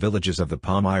numerous villages of the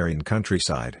Palmyrene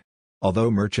countryside.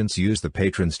 Although merchants used the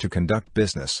patrons to conduct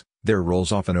business, their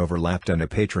roles often overlapped and a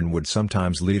patron would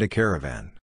sometimes lead a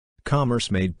caravan. Commerce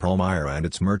made Palmyra and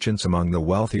its merchants among the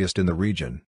wealthiest in the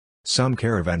region. Some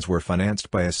caravans were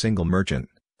financed by a single merchant,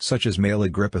 such as Male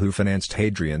Agrippa, who financed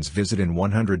Hadrian's visit in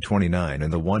 129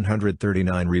 and the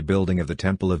 139 rebuilding of the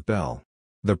Temple of Bel.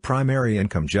 The primary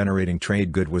income-generating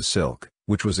trade good was silk,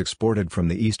 which was exported from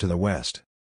the east to the west.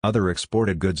 Other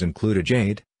exported goods included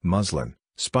jade, muslin,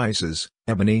 spices,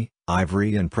 ebony,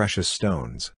 ivory and precious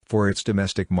stones. For its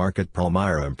domestic market,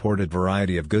 Palmyra imported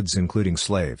variety of goods including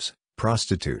slaves,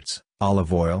 prostitutes,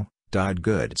 olive oil, dyed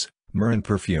goods, myrrh and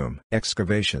perfume.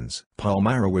 Excavations.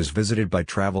 Palmyra was visited by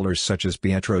travelers such as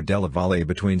Pietro della Valle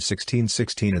between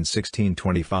 1616 and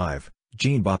 1625,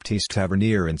 Jean-Baptiste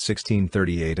Tavernier in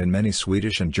 1638 and many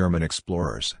Swedish and German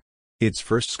explorers. Its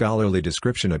first scholarly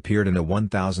description appeared in a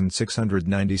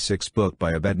 1696 book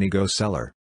by Abednego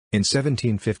Seller. In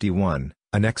 1751,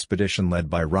 an expedition led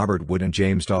by Robert Wood and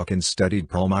James Dawkins studied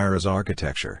Palmyra's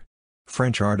architecture.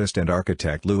 French artist and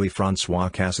architect Louis-François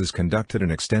Cassis conducted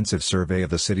an extensive survey of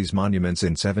the city's monuments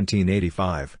in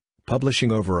 1785,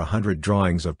 publishing over 100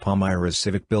 drawings of Palmyra's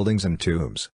civic buildings and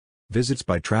tombs. Visits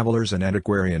by travelers and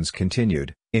antiquarians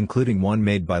continued, including one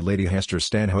made by Lady Hester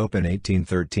Stanhope in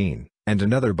 1813, and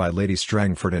another by Lady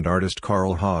Strangford and artist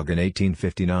Carl Haag in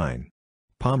 1859.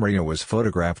 Palmyra was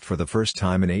photographed for the first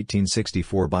time in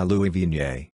 1864 by Louis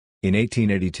Vignay. In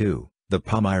 1882, the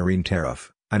Palmyrene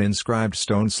tariff, an inscribed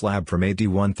stone slab from AD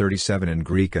 137 in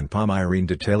Greek and Palmyrene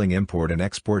detailing import and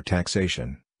export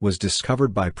taxation, was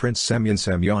discovered by Prince Semyon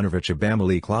Semyonovich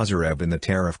Abamalik Lazarev in the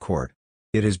tariff court.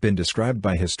 It has been described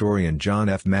by historian John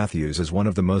F. Matthews as one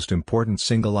of the most important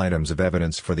single items of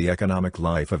evidence for the economic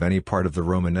life of any part of the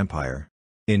Roman Empire.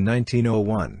 In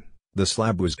 1901, the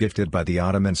slab was gifted by the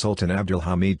Ottoman Sultan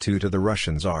Abdülhamid II to the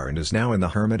Russian Tsar and is now in the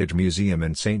Hermitage Museum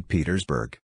in St.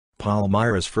 Petersburg.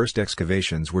 Palmyra's first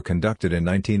excavations were conducted in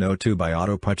 1902 by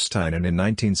Otto Puchstein and in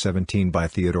 1917 by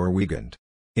Theodore Wiegand.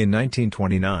 In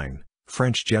 1929,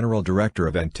 French General Director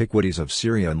of Antiquities of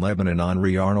Syria and Lebanon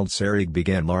Henri Arnold Serrig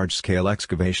began large-scale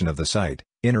excavation of the site.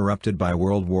 Interrupted by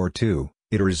World War II,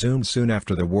 it resumed soon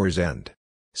after the war's end.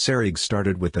 Serrig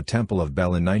started with the Temple of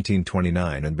Bel in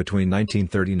 1929 and between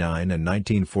 1939 and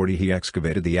 1940 he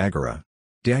excavated the Agora.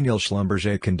 Daniel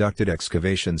Schlumberger conducted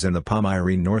excavations in the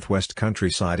Palmyrene northwest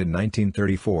countryside in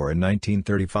 1934 and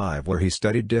 1935 where he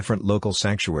studied different local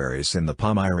sanctuaries in the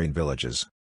Palmyrene villages.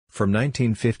 From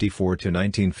 1954 to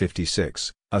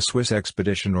 1956, a Swiss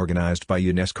expedition organized by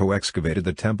UNESCO excavated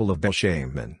the Temple of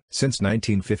Bel-Shaman. Since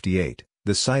 1958,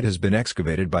 the site has been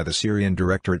excavated by the Syrian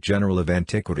Directorate General of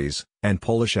Antiquities, and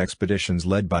Polish expeditions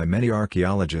led by many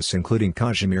archaeologists including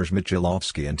Kazimierz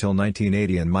Michalowski until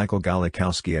 1980 and Michael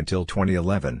Galikowski until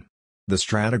 2011. The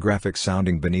stratigraphic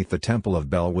sounding beneath the Temple of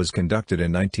Bel was conducted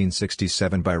in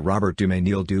 1967 by Robert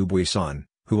Duménil Dubuisson,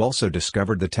 who also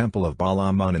discovered the Temple of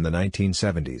Baal-Amun in the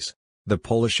 1970s. The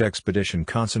Polish expedition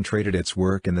concentrated its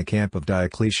work in the camp of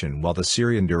Diocletian while the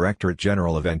Syrian Directorate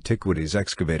General of Antiquities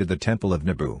excavated the Temple of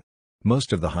Nabu.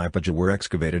 Most of the hypogea were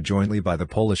excavated jointly by the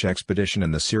Polish expedition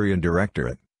and the Syrian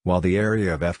Directorate, while the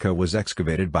area of Efka was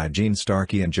excavated by Jean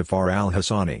Starkey and Jafar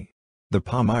al-Hassani. The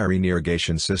Palmyrene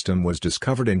irrigation system was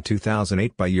discovered in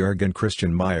 2008 by Jürgen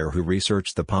Christian Meyer, who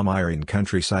researched the Palmyrene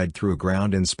countryside through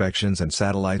ground inspections and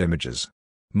satellite images.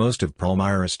 Most of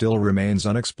Palmyra still remains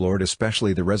unexplored,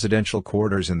 especially the residential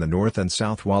quarters in the north and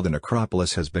south, while the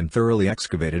necropolis has been thoroughly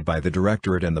excavated by the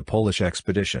Directorate and the Polish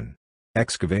expedition.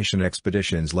 Excavation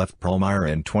expeditions left Palmyra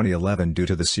in 2011 due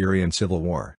to the Syrian civil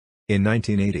war. In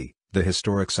 1980, the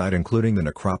historic site including the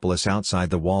necropolis outside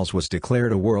the walls was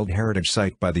declared a World Heritage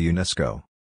Site by the UNESCO.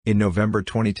 In November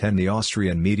 2010 the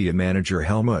Austrian media manager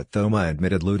Helmut Thoma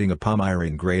admitted looting a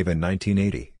Palmyrene grave in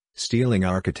 1980, stealing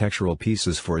architectural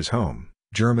pieces for his home.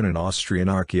 German and Austrian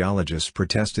archaeologists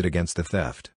protested against the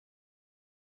theft.